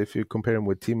stats. If you compare him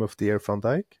with Team of the Year Van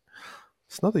Dijk,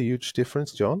 it's not a huge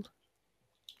difference, John.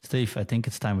 Steve, I think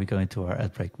it's time we go into our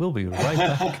ad break. We'll be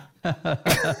right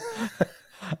back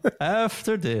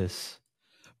after this.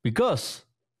 Because,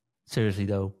 seriously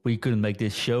though, we couldn't make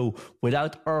this show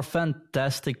without our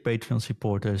fantastic Patreon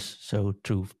supporters. So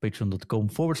through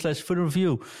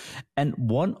patreon.com/FootReview. And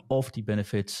one of the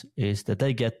benefits is that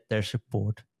they get their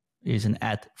support is an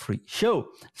ad-free show.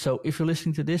 So if you're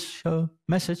listening to this show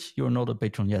message, you're not a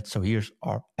patron yet. So here's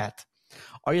our ad.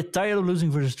 Are you tired of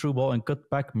losing versus true ball and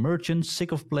cutback merchants?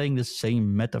 Sick of playing the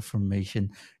same meta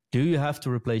formation? Do you have to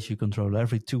replace your controller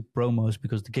every 2 promos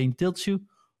because the game tilts you?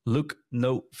 Look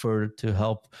no further to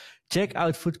help. Check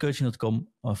out footcoaching.com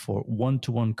for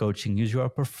one-to-one coaching. Use your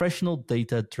professional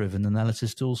data-driven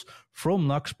analysis tools from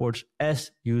NAC Sports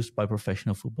as used by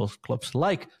professional football clubs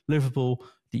like Liverpool,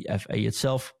 the FA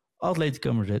itself,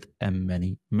 Atletico Madrid, and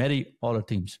many, many other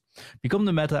teams. Become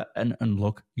the meta and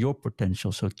unlock your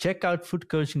potential. So check out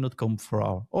footcoaching.com for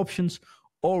our options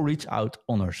or reach out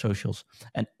on our socials.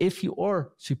 And if you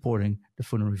are supporting the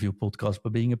Foot and Review podcast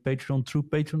by being a patron through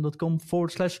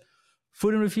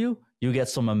patreon.com/Foot and Review, you get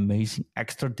some amazing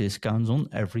extra discounts on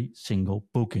every single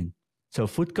booking. So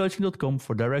footcoaching.com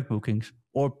for direct bookings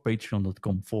or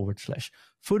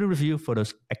patreon.com/Foot and Review for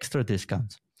those extra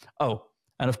discounts. Oh,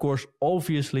 and of course,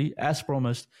 obviously, as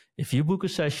promised, if you book a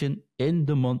session in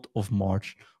the month of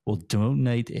March, we'll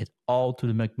donate it all to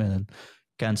the Macmillan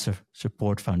Cancer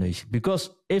Support Foundation.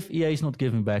 Because if EA is not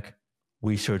giving back,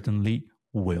 we certainly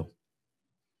will.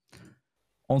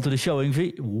 On to the show,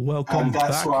 Ingvi. Welcome And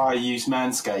that's back. why I use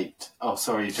Manscaped. Oh,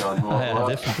 sorry, John.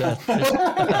 What?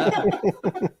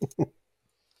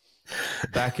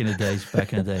 Back in the days. I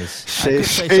could Shave,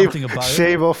 say something about it.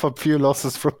 shave off a few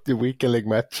losses from the weekend league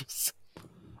matches.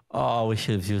 Oh, we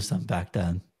should have used them back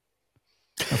then.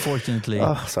 Unfortunately,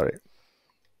 Sorry.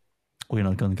 we're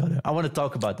not going to go there. I want to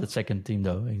talk about the second team,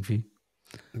 though, Ingvi.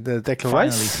 The Declan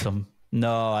Finally, Rice?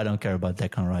 No, I don't care about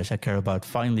Declan Rice. I care about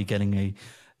finally getting a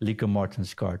Lieke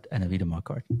Martens card and a Wiedemann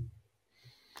card.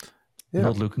 Yeah.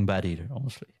 Not looking bad either,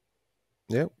 honestly.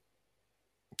 Yeah,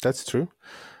 that's true.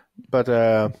 But,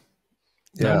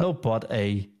 No, but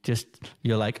just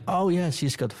you're like, oh yeah,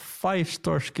 she's got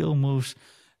 5-star skill moves,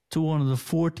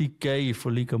 240k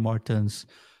for Lieke Martens,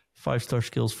 5-star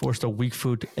skills, 4-star weak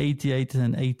foot, 88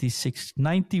 and 86,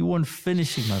 91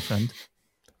 finishing, my friend.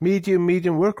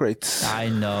 medium work rates. I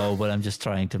know, but I'm just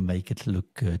trying to make it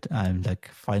look good. I'm like,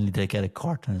 finally they get a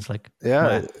card, and it's like,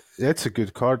 Yeah, it's a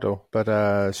good card though.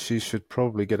 But she should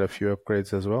probably get a few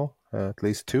upgrades as well, at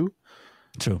least 2.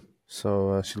 True.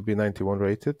 So she'll be 91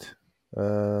 rated.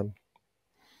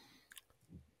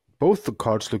 Both the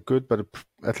cards look good, but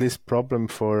at least problem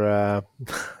for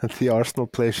the Arsenal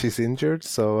player, she's injured.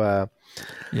 So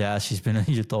Yeah, she's been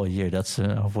injured all year. That's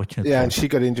unfortunate. yeah, and she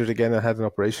got injured again and had an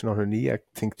operation on her knee, I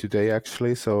think today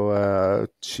actually. So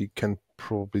she can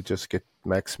probably just get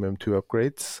maximum 2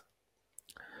 upgrades.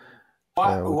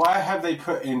 Why have they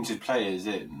put injured players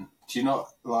in? Do you not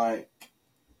like?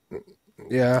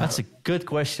 Yeah, That's a good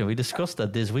question. We discussed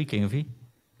that this week, Ingvi.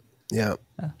 yeah.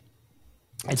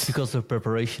 It's because of the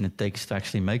preparation it takes to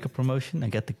actually make a promotion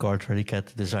and get the card ready, get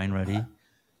the design ready,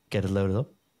 get it loaded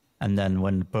up. And then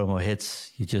when the promo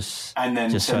hits, you just And then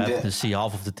so send happen it. to see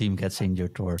half of the team gets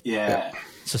injured or Yeah. And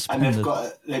suspended.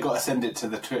 they've got to send it to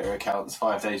the Twitter accounts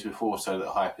 5 days before so that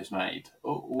hype is made.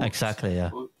 Oops. Exactly,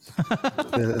 yeah. Oops.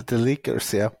 The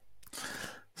leakers, yeah.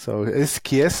 So is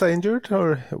Chiesa injured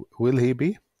or will he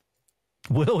be?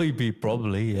 Will he be?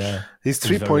 Probably, yeah. He's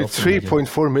He's very often injured.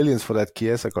 3.4 millions for that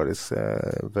Chiesa card. Is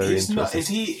very He's not,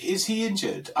 interesting. is he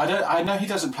injured? I know he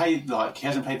doesn't play he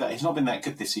hasn't played that. He's not been that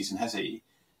good this season, has he?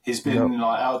 He's been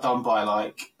like outdone by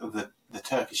like the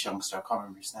Turkish youngster. I can't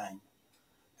remember his name,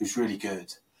 who's really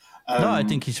good. No, I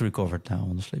think he's recovered now,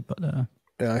 honestly. But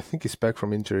Yeah, I think he's back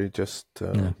from injury. Just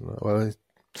well,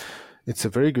 it's a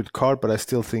very good card, but I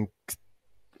still think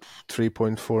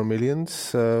 3.4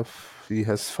 millions. He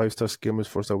has 5-star skill moves,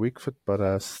 4-star weak foot,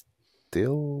 but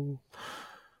still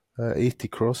 80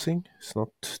 crossing. It's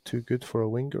not too good for a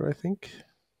winger, I think.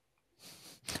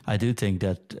 I do think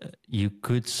that you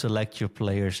could select your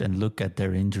players and look at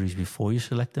their injuries before you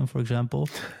select them, for example.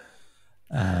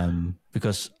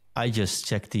 Because I just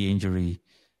checked the injury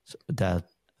that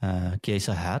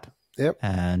Chiesa had. Yep.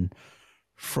 And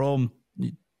from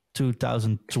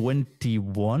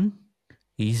 2021,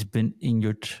 he's been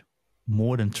injured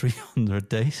more than 300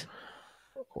 days.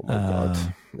 Oh my God.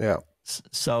 Yeah.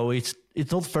 So it's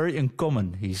not very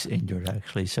uncommon he's injured,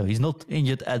 actually. So he's not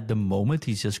injured at the moment.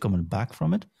 He's just coming back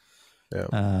from it.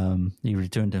 Yeah. He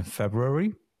returned in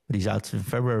February, but he's out in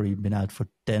February. He's been out for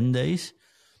 10 days.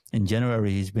 In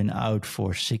January, he's been out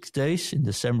for 6 days. In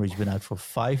December, he's been out for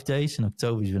 5 days. In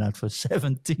October, he's been out for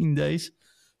 17 days.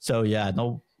 So yeah,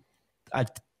 no,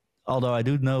 although I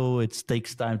do know it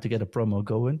takes time to get a promo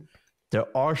going, there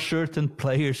are certain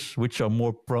players which are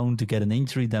more prone to get an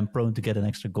injury than prone to get an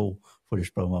extra goal for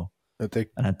this promo.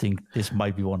 And I think this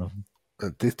might be one of them.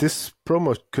 This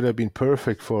promo could have been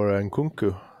perfect for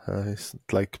Nkunku. He's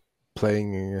like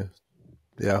playing,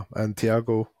 and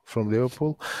Thiago from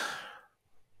Liverpool.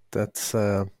 That's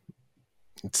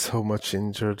it's so much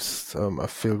injured. I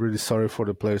feel really sorry for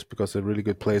the players because they're really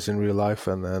good players in real life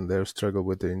and they struggle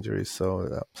with the injuries.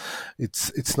 So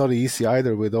it's not easy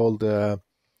either with all the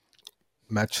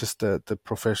matches that the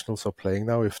professionals are playing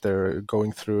now. If they're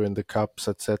going through in the cups,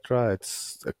 etc.,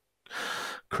 it's a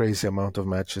crazy amount of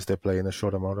matches they play in a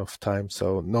short amount of time.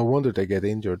 So no wonder they get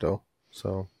injured, though.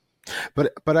 So,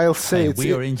 but I'll say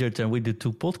we are injured and we do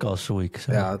 2 podcasts a week.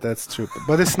 So. Yeah, that's true.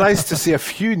 But it's nice to see a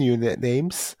few new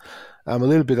names. I'm a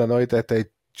little bit annoyed that they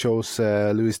chose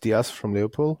Luis Diaz from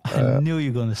Liverpool. I knew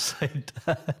you were going to say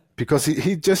that. Because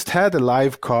he just had a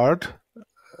live card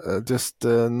just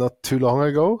not too long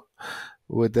ago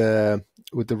with the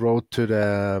road to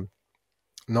the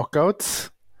knockouts.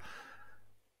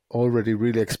 Already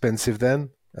really expensive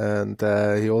then. And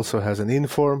he also has an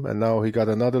inform, and now he got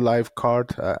another live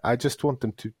card. I just want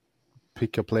them to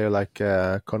pick a player like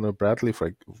Conor Bradley,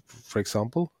 for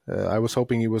example. I was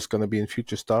hoping he was going to be in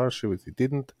Future Stars. He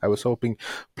didn't. I was hoping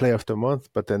Player of the Month,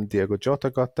 but then Diego Jota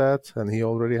got that, and he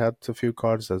already had a few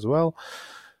cards as well.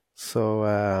 So,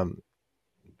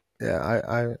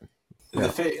 The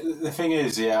thing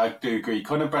is, I do agree.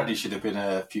 Conor Bradley should have been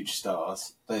a Future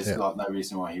Stars. There's no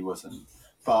reason why he wasn't.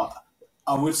 But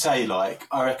I would say, I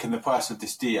reckon the price of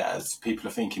this Diaz, people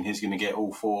are thinking he's going to get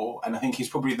all 4. And I think he's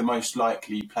probably the most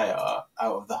likely player out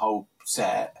of the whole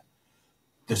set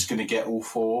that's going to get all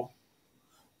 4.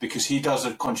 Because he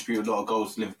does contribute a lot of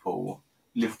goals to Liverpool.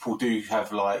 Liverpool do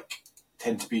have,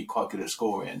 tend to be quite good at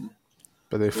scoring.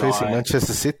 But they're facing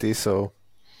Manchester City, so...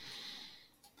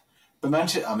 But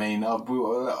Manchester, I mean,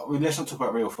 let's not talk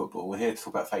about real football. We're here to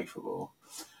talk about fake football.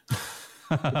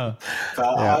 But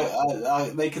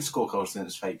they could score goals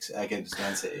against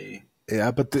Man City. Yeah,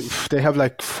 but they have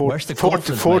 40.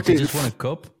 They just won a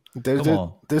cup.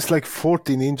 There's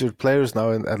 14 injured players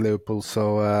now at Liverpool,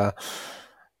 so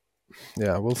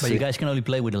we'll see. But you guys can only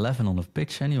play with 11 on the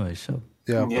pitch anyway, so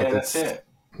but that's it.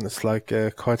 It's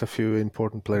quite a few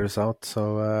important players out,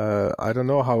 so I don't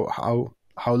know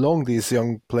how long these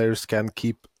young players can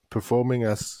keep performing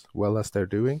as well as they're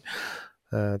doing.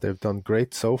 They've done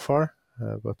great so far.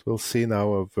 But we'll see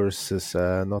now versus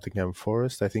Nottingham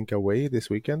Forest, I think, away this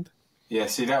weekend. Yeah,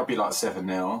 see, that would be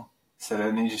 7-0. So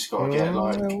then you just got to get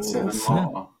 7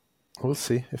 more. We'll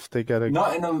see if they get a...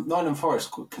 Nottingham Forest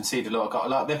concede a lot of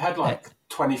goals. They've had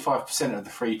 25% of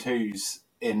the 3-2s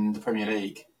in the Premier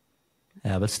League.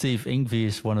 Yeah, but Steve Ingvi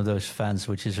is one of those fans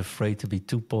which is afraid to be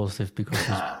too positive because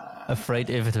he's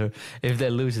afraid if they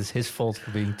lose, it's his fault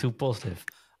for being too positive.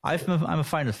 I'm a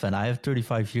Feyenoord fan. I have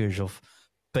 35 years of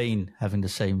pain having the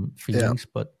same feelings,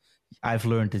 but I've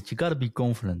learned that you got to be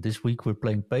confident. This week we're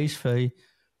playing PSV.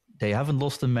 They haven't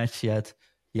lost a match yet.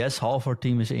 Yes, half our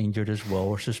team is injured as well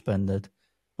or suspended,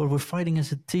 but we're fighting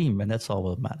as a team, and that's all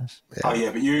that matters. Yeah. Oh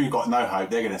yeah, but you got no hope.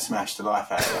 They're going to smash the life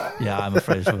out of that. Yeah, I'm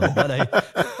afraid so. But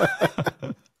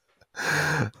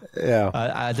yeah,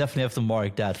 I definitely have to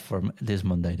mark that for this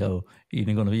Monday, though.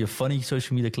 Either going to be a funny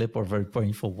social media clip or a very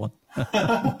painful one.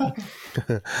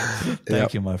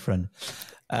 Thank you, my friend.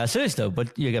 Serious though,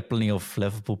 but you get plenty of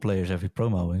Liverpool players every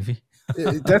promo, Invie.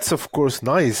 That's of course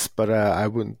nice, but I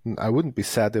wouldn't be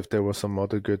sad if there were some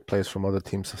other good players from other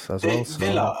teams as well.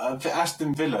 So.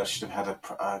 Aston Villa should have had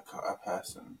a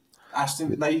person.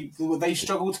 They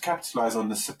struggle to capitalise on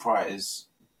the surprise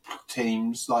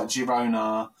teams like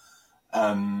Girona,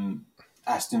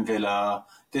 Aston Villa.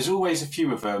 There's always a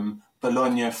few of them.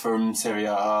 Bologna from Serie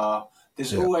A.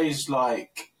 There's always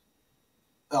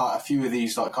a few of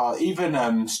these,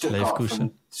 even Stuttgart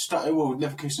Leverkusen.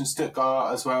 Leverkusen,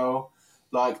 Stuttgart as well.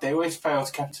 They always fail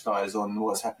to capitalise on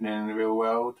what's happening in the real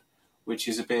world, which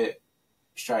is a bit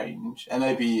strange. And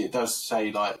maybe it does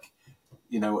say,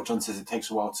 what John says, it takes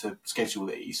a while to schedule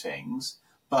these things,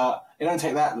 but it don't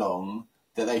take that long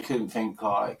that they couldn't think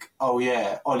Ollie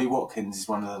Watkins is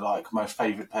one of the most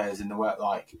favoured players in the world,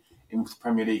 in the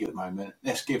Premier League at the moment.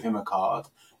 Let's give him a card.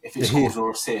 If it scores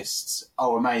or assists,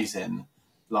 amazing.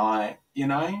 Yeah,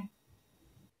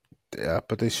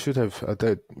 but they should have.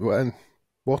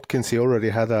 Watkins, he already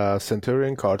had a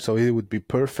Centurion card, so he would be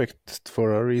perfect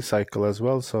for a recycle as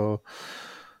well. So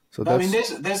I mean,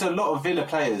 there's a lot of Villa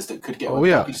players that could get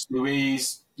Douglas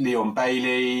Luiz, Leon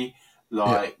Bailey,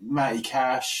 Matty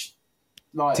Cash,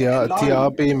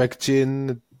 Diaby,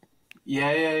 McGinn.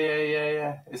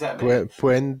 Yeah. Is that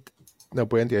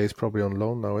Buendia is probably on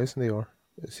loan now, isn't he? Or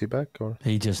is he back? Or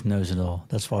He just knows it all.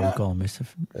 That's why we call him Mr.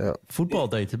 Football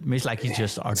Data. It's like he's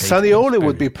just our Sanioli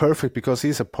would be perfect because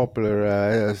he's a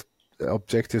popular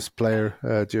objectives player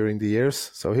during the years,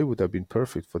 so he would have been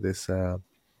perfect for this.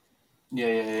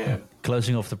 Yeah.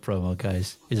 Closing off the promo,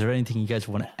 guys. Is there anything you guys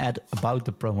want to add about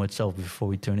the promo itself before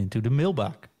we turn into the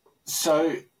mailbag?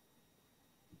 So,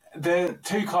 the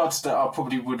two cards that I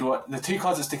probably would want, the two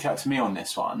cards that stick out to me on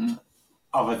this one,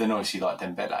 other than obviously like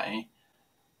Dembele,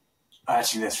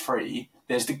 actually there's three.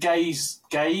 There's the Gaze,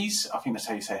 I think that's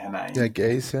how you say her name. Yeah,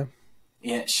 Gaze, yeah.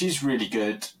 Yeah, she's really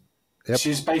good. Yep.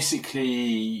 She's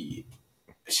basically,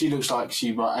 she looks like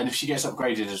she might, and if she gets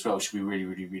upgraded as well, she'll be really,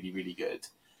 really, really, really good.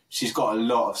 She's got a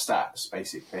lot of stats,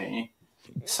 basically.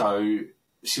 So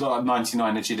she's got like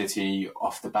 99 agility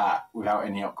off the bat without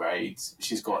any upgrades.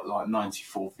 She's got like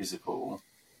 94 physical,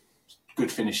 good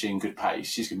finishing, good pace.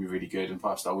 She's going to be really good and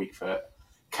 5-star weak foot.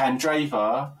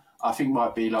 Candreva, I think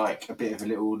might be like a bit of a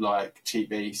little like cheap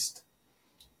beast.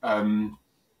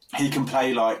 He can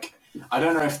play like, I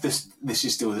don't know if this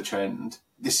is still the trend.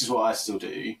 This is what I still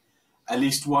do. At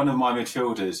least one of my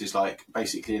midfielders is like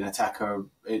basically an attacker,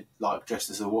 like dressed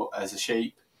as a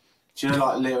sheep. Do you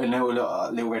know, like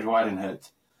little Red Riding Hood?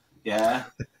 Yeah.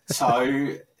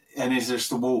 So, and he's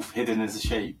just a wolf hidden as a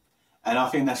sheep, and I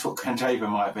think that's what Candreva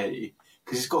might be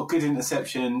because he's got good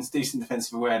interceptions, decent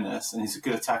defensive awareness, and he's a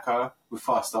good attacker with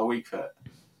 5-star weak foot.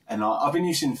 And I've been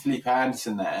using Felipe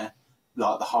Anderson there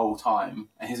like the whole time,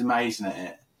 and he's amazing at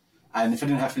it. And if I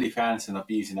didn't have Felipe Anderson, I'd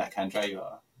be using that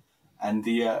Candreva. And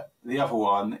the other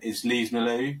one is Lise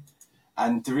Malou.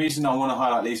 And the reason I want to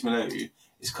highlight Lise Malou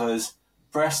is because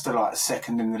Brest are like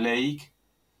second in the league.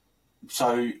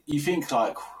 So you think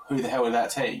like, who the hell are that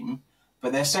team?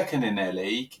 But they're second in their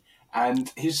league.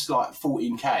 And he's like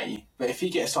 14k. But if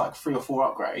he gets like 3 or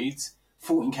 4 upgrades,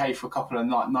 14k for a couple of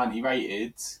 90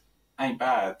 rated ain't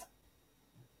bad.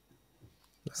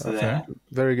 So there.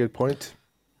 Very good point.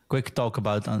 Quick talk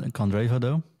about Candreva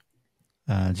though.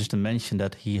 Just to mention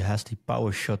that he has the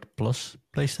Power Shot Plus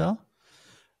playstyle.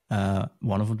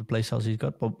 One of the playstyles he's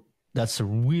got. But that's a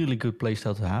really good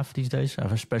playstyle to have these days,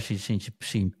 especially since you've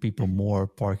seen people more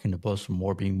parking the bus,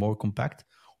 being more compact,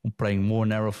 on playing more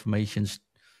narrow formations,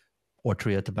 or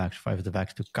 3 at the backs, 5 at the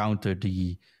backs to counter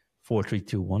the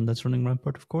 4-3-2-1 that's running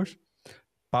Lampard, of course.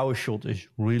 Power Shot is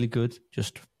really good.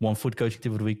 Just 1 foot coaching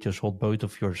tip of the week. Just hold both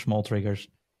of your small triggers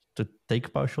to take a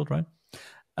Power Shot, right?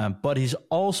 But he's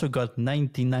also got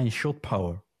 99 shot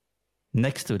power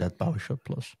next to that Power Shot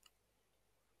Plus.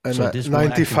 And so this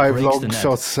 95 long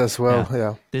shots as well,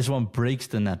 yeah. This one breaks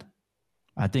the net.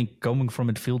 I think coming from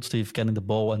midfield, Steve, getting the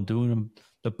ball and doing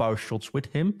the power shots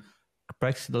with him,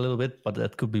 practice it a little bit, but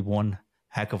that could be one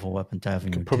heck of a weapon to have in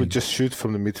your team. Probably just shoot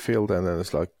from the midfield and then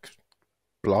it's like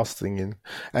blasting in.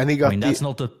 And he got that's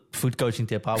not the foot coaching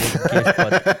tip I would give,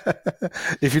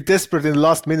 but if you're desperate in the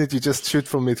last minute, you just shoot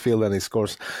from midfield and he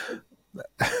scores.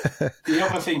 The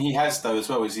other thing he has though as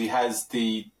well is he has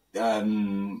the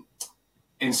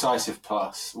incisive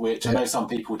plus, which I know some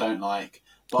people don't like,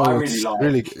 but I really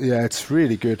like. It's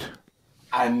really good.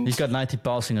 And he's got 90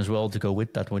 passing as well to go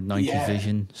with that, with 90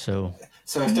 vision. So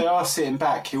if they are sitting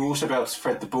back, he'll also be able to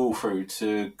thread the ball through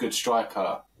to a good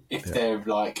striker if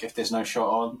if there's no shot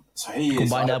on. So he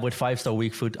combine that with 5-star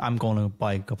weak foot. I'm going to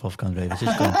buy a couple of Candreva.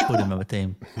 Just going to put him on the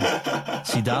team.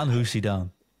 Zidane, who's Zidane?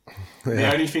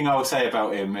 The only thing I would say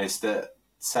about him is that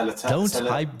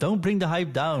Don't bring the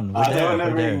hype down. I don't want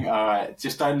to bring. All right,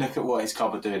 just don't look at what his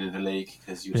club are doing in the league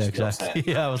because you just upset.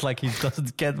 Yeah, I was like, he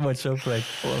doesn't get much upgrade.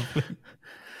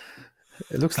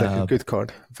 It looks like a good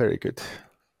card. Very good.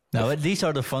 No, these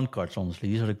are the fun cards. Honestly,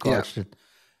 these are the cards that,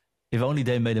 if only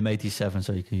they made them 87,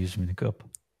 so you can use them in the cup.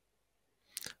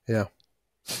 Yeah,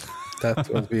 that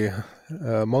would be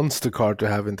a monster card to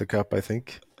have in the cup. I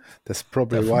think that's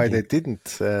probably why they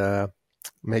didn't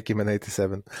make him an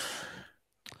 87.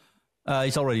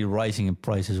 He's already rising in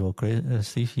price as well,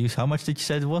 Steve. How much did you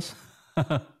say it was?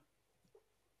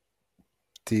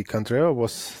 The Candreva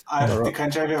was... the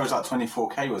Candreva was like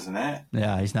 24k, wasn't it?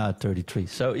 Yeah, he's now at 33.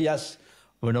 So, yes,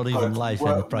 we're not even live in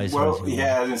the price. I was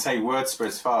going to say, word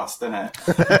spreads fast, doesn't it?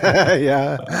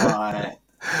 Yeah. Right.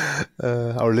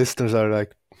 Our listeners are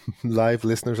like... Live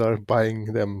listeners are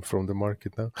buying them from the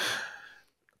market now.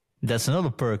 That's another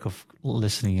perk of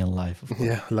listening in live. Of course.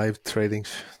 Yeah, live trading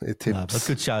tips. But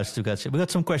good shouts to guys. We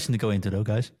got some questions to go into though,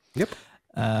 guys. Yep.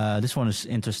 This one is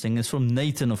interesting. It's from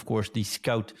Nathan, of course, the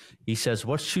scout. He says,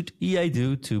 "What should EA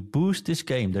do to boost this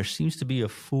game? There seems to be a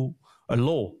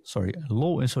lull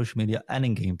in social media and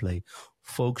in gameplay.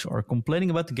 folks are complaining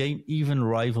about the game. Even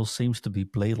Rival seems to be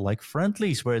played like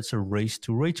friendlies, where it's a race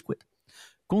to rage quit.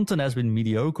 Content has been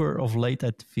mediocre of late,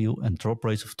 I feel, and drop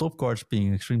rates of top cards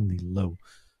being extremely low.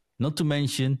 Not to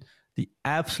mention the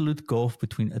absolute gulf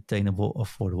between attainable,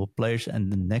 affordable players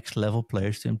and the next level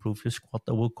players to improve your squad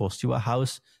that will cost you a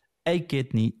house, a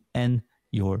kidney, and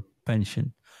your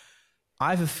pension. I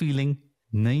have a feeling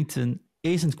Nathan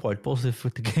isn't quite positive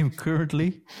with the game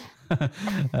currently.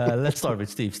 Let's start with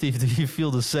Steve. Steve, do you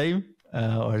feel the same,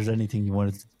 or is there anything you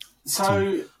wanted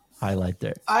to highlight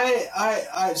there?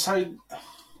 So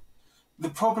the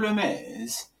problem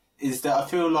is that I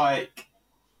feel like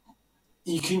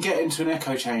you can get into an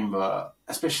echo chamber,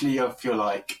 especially if you're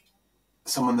like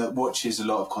someone that watches a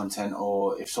lot of content,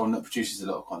 or if someone that produces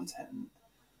a lot of content,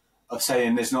 of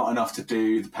saying there's not enough to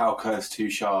do, the power curve's too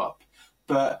sharp.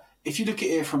 But if you look at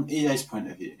it from EA's point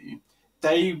of view,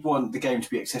 they want the game to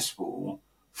be accessible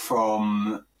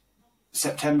from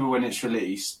September when it's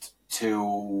released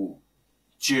till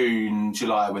June,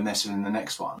 July when they're selling the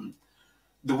next one.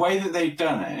 The way that they've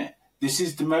done it, this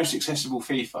is the most accessible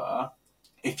FIFA.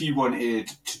 If you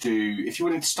wanted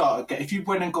to start, if you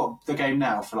went and got the game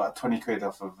now for like 20 quid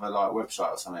off of a like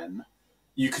website or something,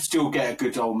 you could still get a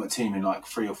good Ultimate Team in like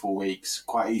 3 or 4 weeks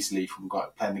quite easily from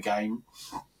playing the game.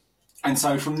 And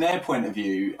so from their point of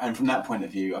view, and from that point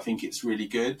of view, I think it's really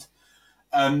good.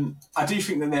 I do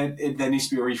think that there needs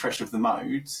to be a refresh of the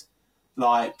modes.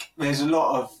 Like, there's a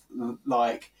lot of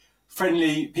like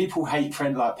friendly people hate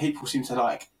friend. Like, people seem to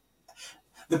like.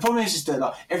 The problem is that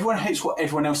like everyone hates what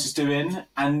everyone else is doing,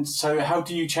 and so how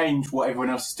do you change what everyone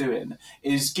else is doing?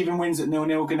 Is giving wins at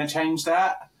 0-0 going to change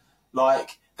that?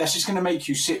 Like, that's just going to make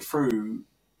you sit through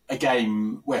a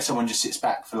game where someone just sits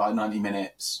back for like 90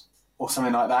 minutes or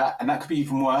something like that, and that could be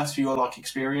even worse for your like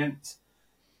experience.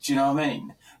 Do you know what I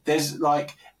mean? There's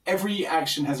like every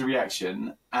action has a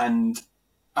reaction, and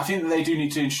I think that they do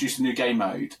need to introduce a new game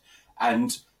mode.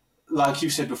 And like you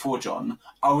said before, John,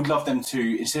 I would love them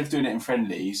to, instead of doing it in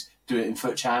friendlies, do it in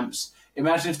foot champs.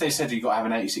 Imagine if they said you got to have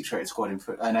an 86 rated squad in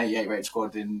foot, an 88 rated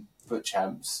squad in foot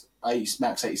champs,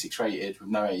 max 86 rated with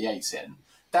no 88s in.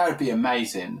 That would be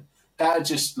amazing. That would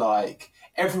just like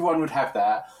everyone would have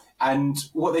that. And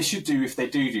what they should do if they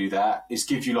do that is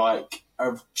give you like.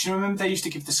 Do you remember they used to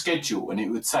give the schedule and it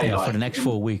would say like for the next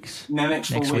 4 weeks. No,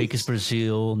 next week is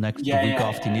Brazil. The week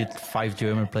after you need 5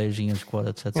 German players in your squad,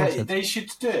 etc. They should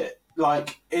do it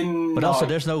like in. But also,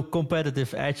 there's no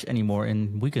competitive edge anymore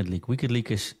in Weekend League. Weekend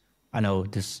League is, I know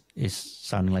this is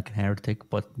sounding like a heretic,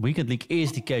 but Weekend League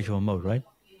is the casual mode, right?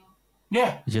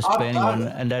 Yeah. You just play anyone,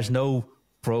 and there's no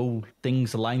pro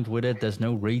things aligned with it. There's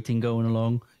no rating going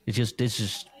along. It's just this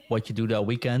is what you do that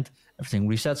weekend. Everything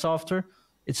resets after.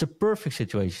 It's a perfect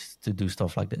situation to do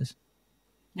stuff like this.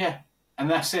 Yeah, and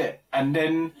that's it. And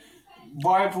then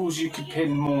Rivals you could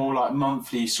pin more like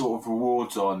monthly sort of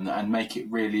rewards on and make it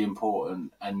really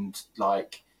important and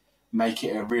like make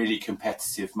it a really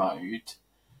competitive mode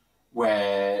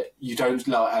where you don't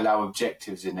allow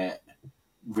objectives in it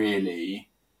really.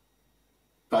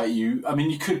 But you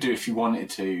could do if you wanted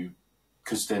to,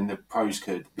 because then the pros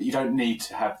could, but you don't need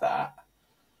to have that.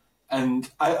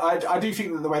 And I do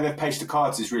think that the way they've paced the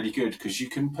cards is really good because you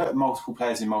can put multiple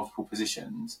players in multiple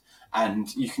positions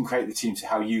and you can create the team to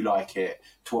how you like it,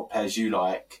 to what players you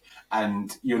like,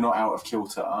 and you're not out of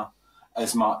kilter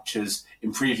as much as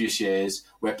in previous years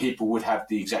where people would have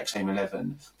the exact same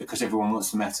 11 because everyone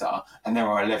wants the meta and there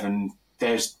are 11,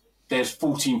 there's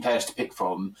 14 players to pick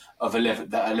from of 11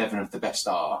 that 11 of the best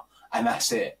are, and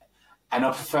that's it. And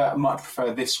I much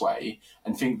prefer this way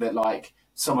and think that like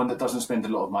someone that doesn't spend a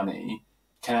lot of money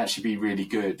can actually be really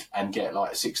good and get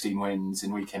like 16 wins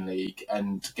in Weekend League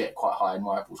and get quite high in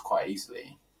Rivals quite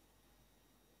easily.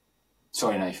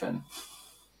 Sorry, Nathan.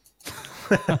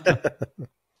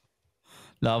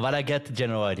 No, but I get the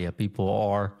general idea. People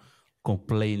are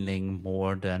complaining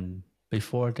more than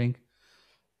before, I think.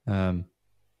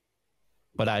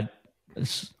 But I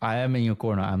am in your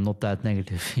corner. I'm not that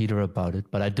negative either about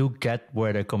it, but I do get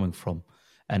where they're coming from.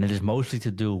 And it is mostly to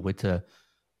do with the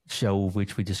show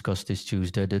which we discussed this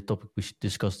Tuesday, the topic we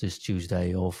discussed this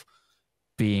Tuesday of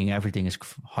being everything is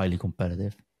highly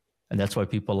competitive. And that's why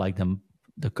people like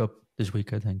the cup this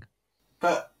week, I think.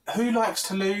 But who likes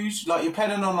to lose? Like, you're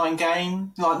playing an online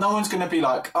game. Like, no one's going to be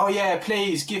like, oh yeah,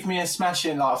 please give me a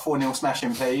smashing, like a 4-0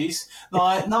 smashing, please.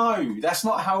 Like, no, that's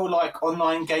not how like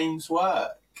online games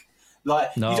work.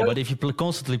 Like, no, but if you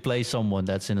constantly play someone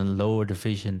that's in a lower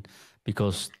division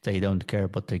because they don't care,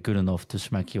 but they're good enough to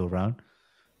smack you around,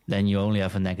 then you only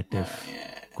have a negative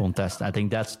contest. I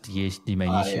think that's the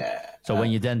main issue. Yeah. So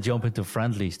when you then jump into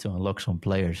friendlies to unlock some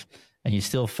players and you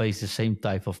still face the same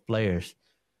type of players,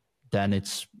 then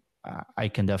it's I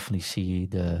can definitely see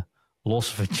the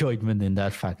loss of enjoyment in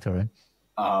that factor. Right?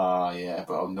 Yeah,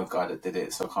 but I'm the guy that did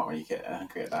it, so I can't really get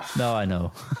angry at that. No, I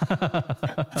know.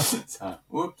 So,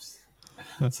 whoops.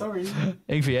 Sorry.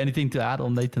 Ingvi, anything to add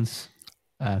on Nathan's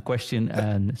question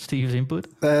and Steve's input?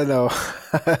 No,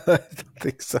 I don't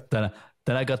think so.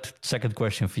 Then I got second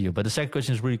question for you, but the second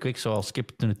question is really quick, so I'll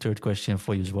skip to the third question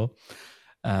for you as well.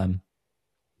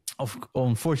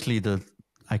 Unfortunately,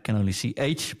 I can only see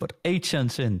H, but H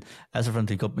sends in, as a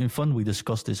friendly got me fun. We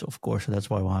discussed this, of course, so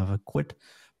that's why we'll have a quit.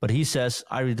 But he says,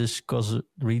 I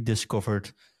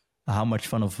rediscovered how much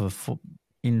fun of a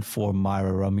in-form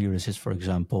Myra Ramirez is, for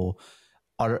example.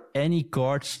 Are there any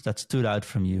cards that stood out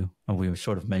from you? And we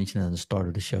sort of mentioned it at the start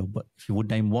of the show, but if you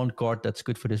would name one card that's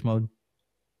good for this mode?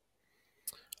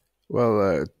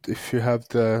 Well, if you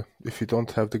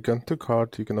don't have the Gunter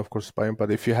card, you can of course buy him.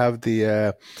 But if you have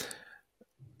the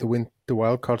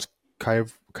wild cards, Kai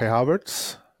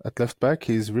Havertz at left back,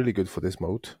 he's really good for this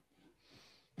mode.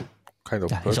 Kind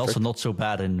of. Yeah, he's also not so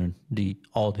bad in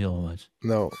all the other ones.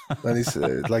 No, and he's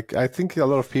I think a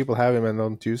lot of people have him and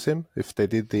don't use him if they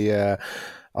did the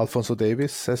Alphonso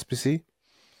Davies SPC.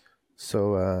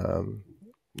 So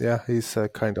he's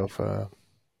kind of.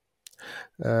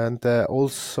 And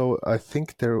also, I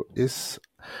think there is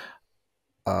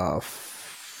a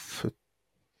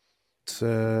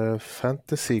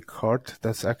fantasy card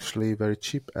that's actually very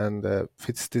cheap and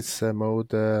fits this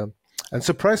mode and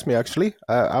surprised me actually.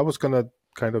 I was gonna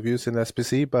kind of use an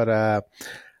SPC, but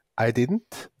I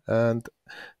didn't, and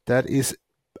that is,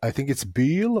 I think it's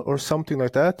Beal or something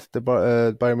like that, the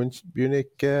Bayern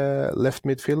Munich left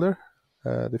midfielder,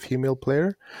 the female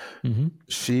player. Mm-hmm.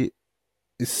 She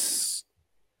is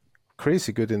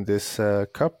crazy good in this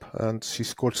cup, and she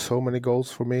scored so many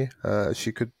goals for me.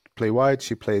 She could play wide,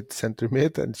 she played center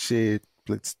mid, and she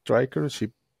played striker. She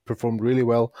performed really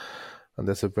well, and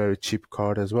that's a very cheap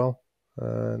card as well.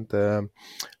 And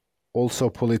also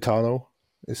Politano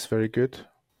is very good.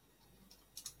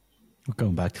 We're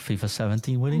going back to FIFA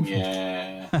 17, William.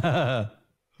 Yeah.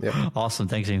 Yeah. Awesome.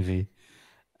 Thanks, Ingvi.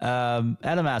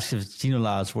 Adam asks if Gino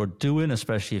Lauds worth doing,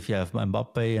 especially if you have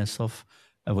Mbappe and stuff.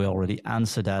 And we already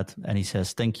answered that. And he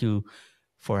says, thank you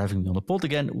for having me on the pod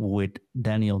again with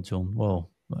Daniel John.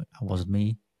 Well, it wasn't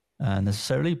me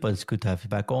necessarily, but it's good to have you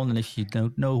back on. And if you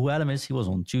don't know who Adam is, he was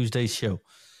on Tuesday's show.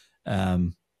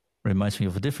 Reminds me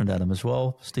of a different Adam as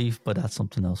well, Steve, but that's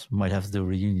something else. We might have to do a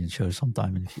reunion show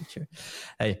sometime in the future.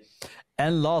 Hey,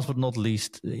 and last but not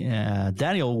least,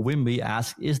 Daniel Wimby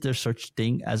asks, is there such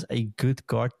thing as a good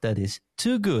card that is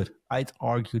too good? I'd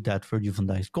argue that Virgil van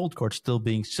Dijk's gold card still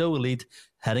being so elite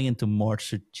heading into March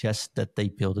suggests that they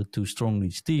built it too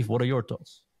strongly. Steve, what are your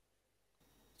thoughts?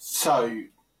 So,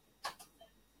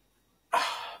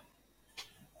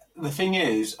 the thing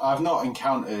is, I've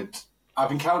encountered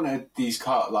these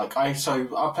cards.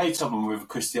 I played someone with a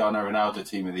Cristiano Ronaldo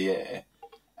Team of the Year,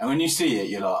 and when you see it,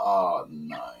 you're like, oh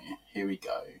no, here we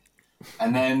go.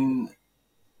 And then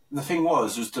the thing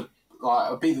was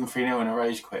I beat them 3-0 in a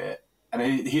rage quit, and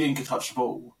he didn't get touch the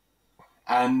ball.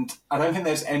 And I don't think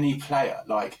there's any player,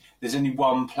 there's only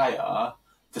one player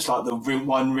that's like the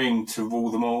one ring to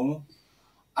rule them all.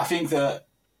 I think that,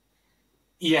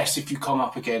 yes, if you come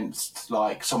up against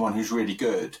someone who's really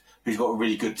good, who's got a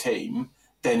really good team,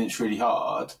 then it's really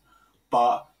hard.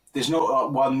 But there's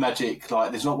not one magic,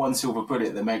 there's not one silver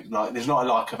bullet that there's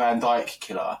not a Van Dijk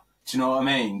killer. Do you know what I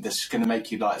mean? That's going to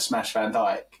make you smash Van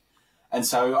Dijk. And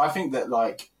so I think that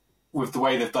with the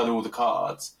way they've done all the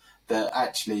cards, that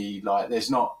actually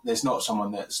there's not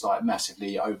someone that's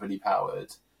massively overly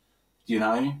powered. You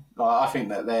know, I think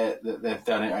that they've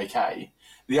done it okay.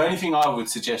 The only thing I would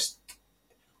suggest,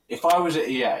 if I was at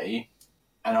EA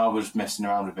and I was messing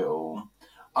around with it all,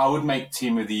 I would make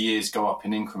Team of the Years go up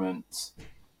in increments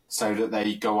so that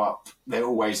they go up. They're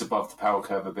always above the power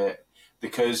curve a bit,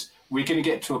 because we're going to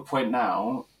get to a point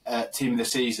now at Team of the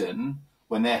Season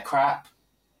when they're crap.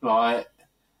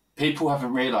 People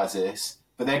haven't realised this,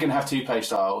 but they're going to have 2 play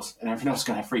styles and everyone else is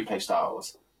going to have 3 play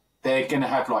styles. They're going to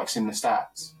have similar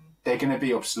stats. They're going to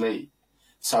be obsolete.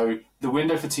 So the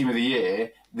window for Team of the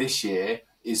Year this year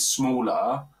is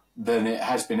smaller than it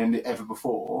has been ever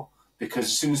before, because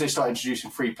as soon as they start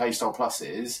introducing 3 playstyle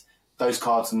pluses, those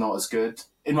cards are not as good.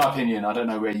 In my opinion, I don't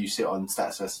know where you sit on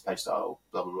stats versus playstyle,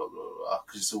 blah, blah, blah, blah, blah,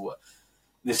 because it's all...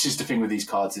 This is the thing with these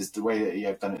cards, is the way that you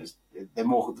have done it is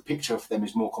the picture of them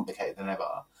is more complicated than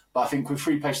ever. But I think with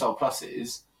 3 playstyle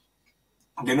pluses,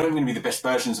 they're not even going to be the best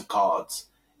versions of cards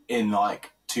in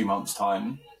 2 months'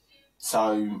 time.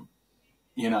 So,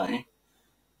 you know,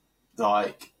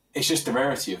 it's just the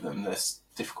rarity of them that's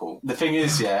difficult. The thing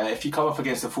is, if you come up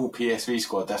against a full PSV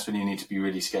squad, that's when you need to be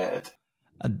really scared.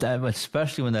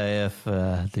 Especially when they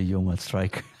have De Jong at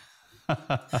strike.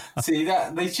 See,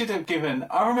 that they should have given...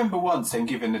 I remember once them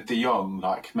giving De Jong,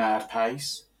 like, mad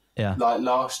pace. Yeah. Like,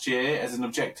 last year as an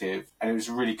objective, and it was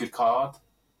a really good card.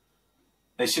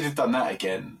 They should have done that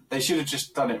again. They should have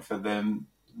just done it for them,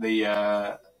 the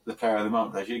player of the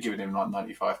month. They should have given him, like,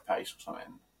 95 pace or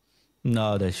something.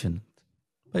 No, they shouldn't.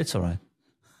 It's all right.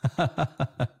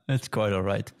 It's quite all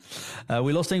right.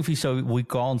 We lost Ingvi, so we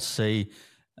can't say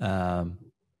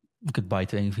goodbye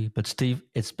to Ingvi. But Steve,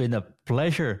 it's been a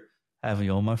pleasure having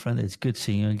you on, my friend. It's good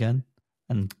seeing you again,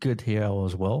 and good here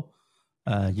as well.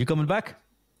 You coming back?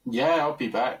 Yeah, I'll be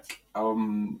back.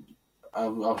 I'm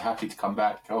happy to come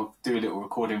back. I'll do a little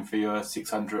recording for your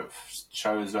 600th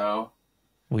show as well.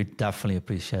 We definitely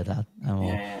appreciate that. And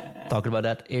we'll talk about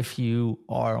that. If you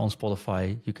are on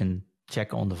Spotify, you can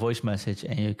check on the voice message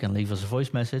and you can leave us a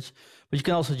voice message. But you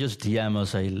can also just DM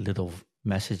us a little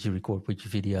message you record with your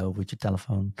video, with your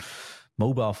telephone,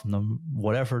 mobile phone,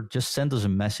 whatever. Just send us a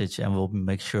message and we'll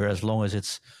make sure, as long as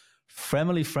it's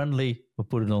family friendly, we'll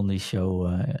put it on the show,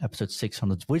 episode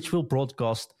 600, which will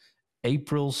broadcast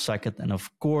April 2nd. And of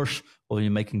course, we'll be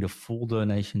making the full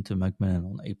donation to Macmillan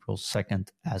on April 2nd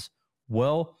as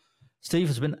well. Steve,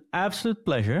 it's been an absolute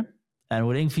pleasure. And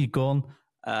with Ingvi gone,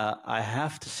 I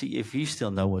have to see if you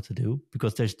still know what to do,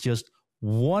 because there's just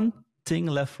one thing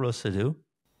left for us to do.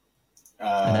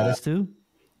 And that is to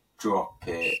drop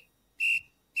it.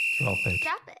 Drop it.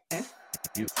 Drop it. F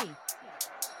U T.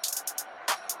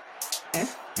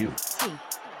 F U T.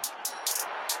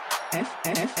 F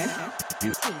F F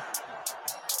U T.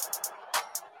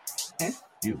 F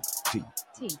U T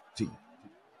T. T.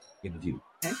 Interview.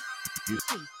 F U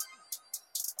T.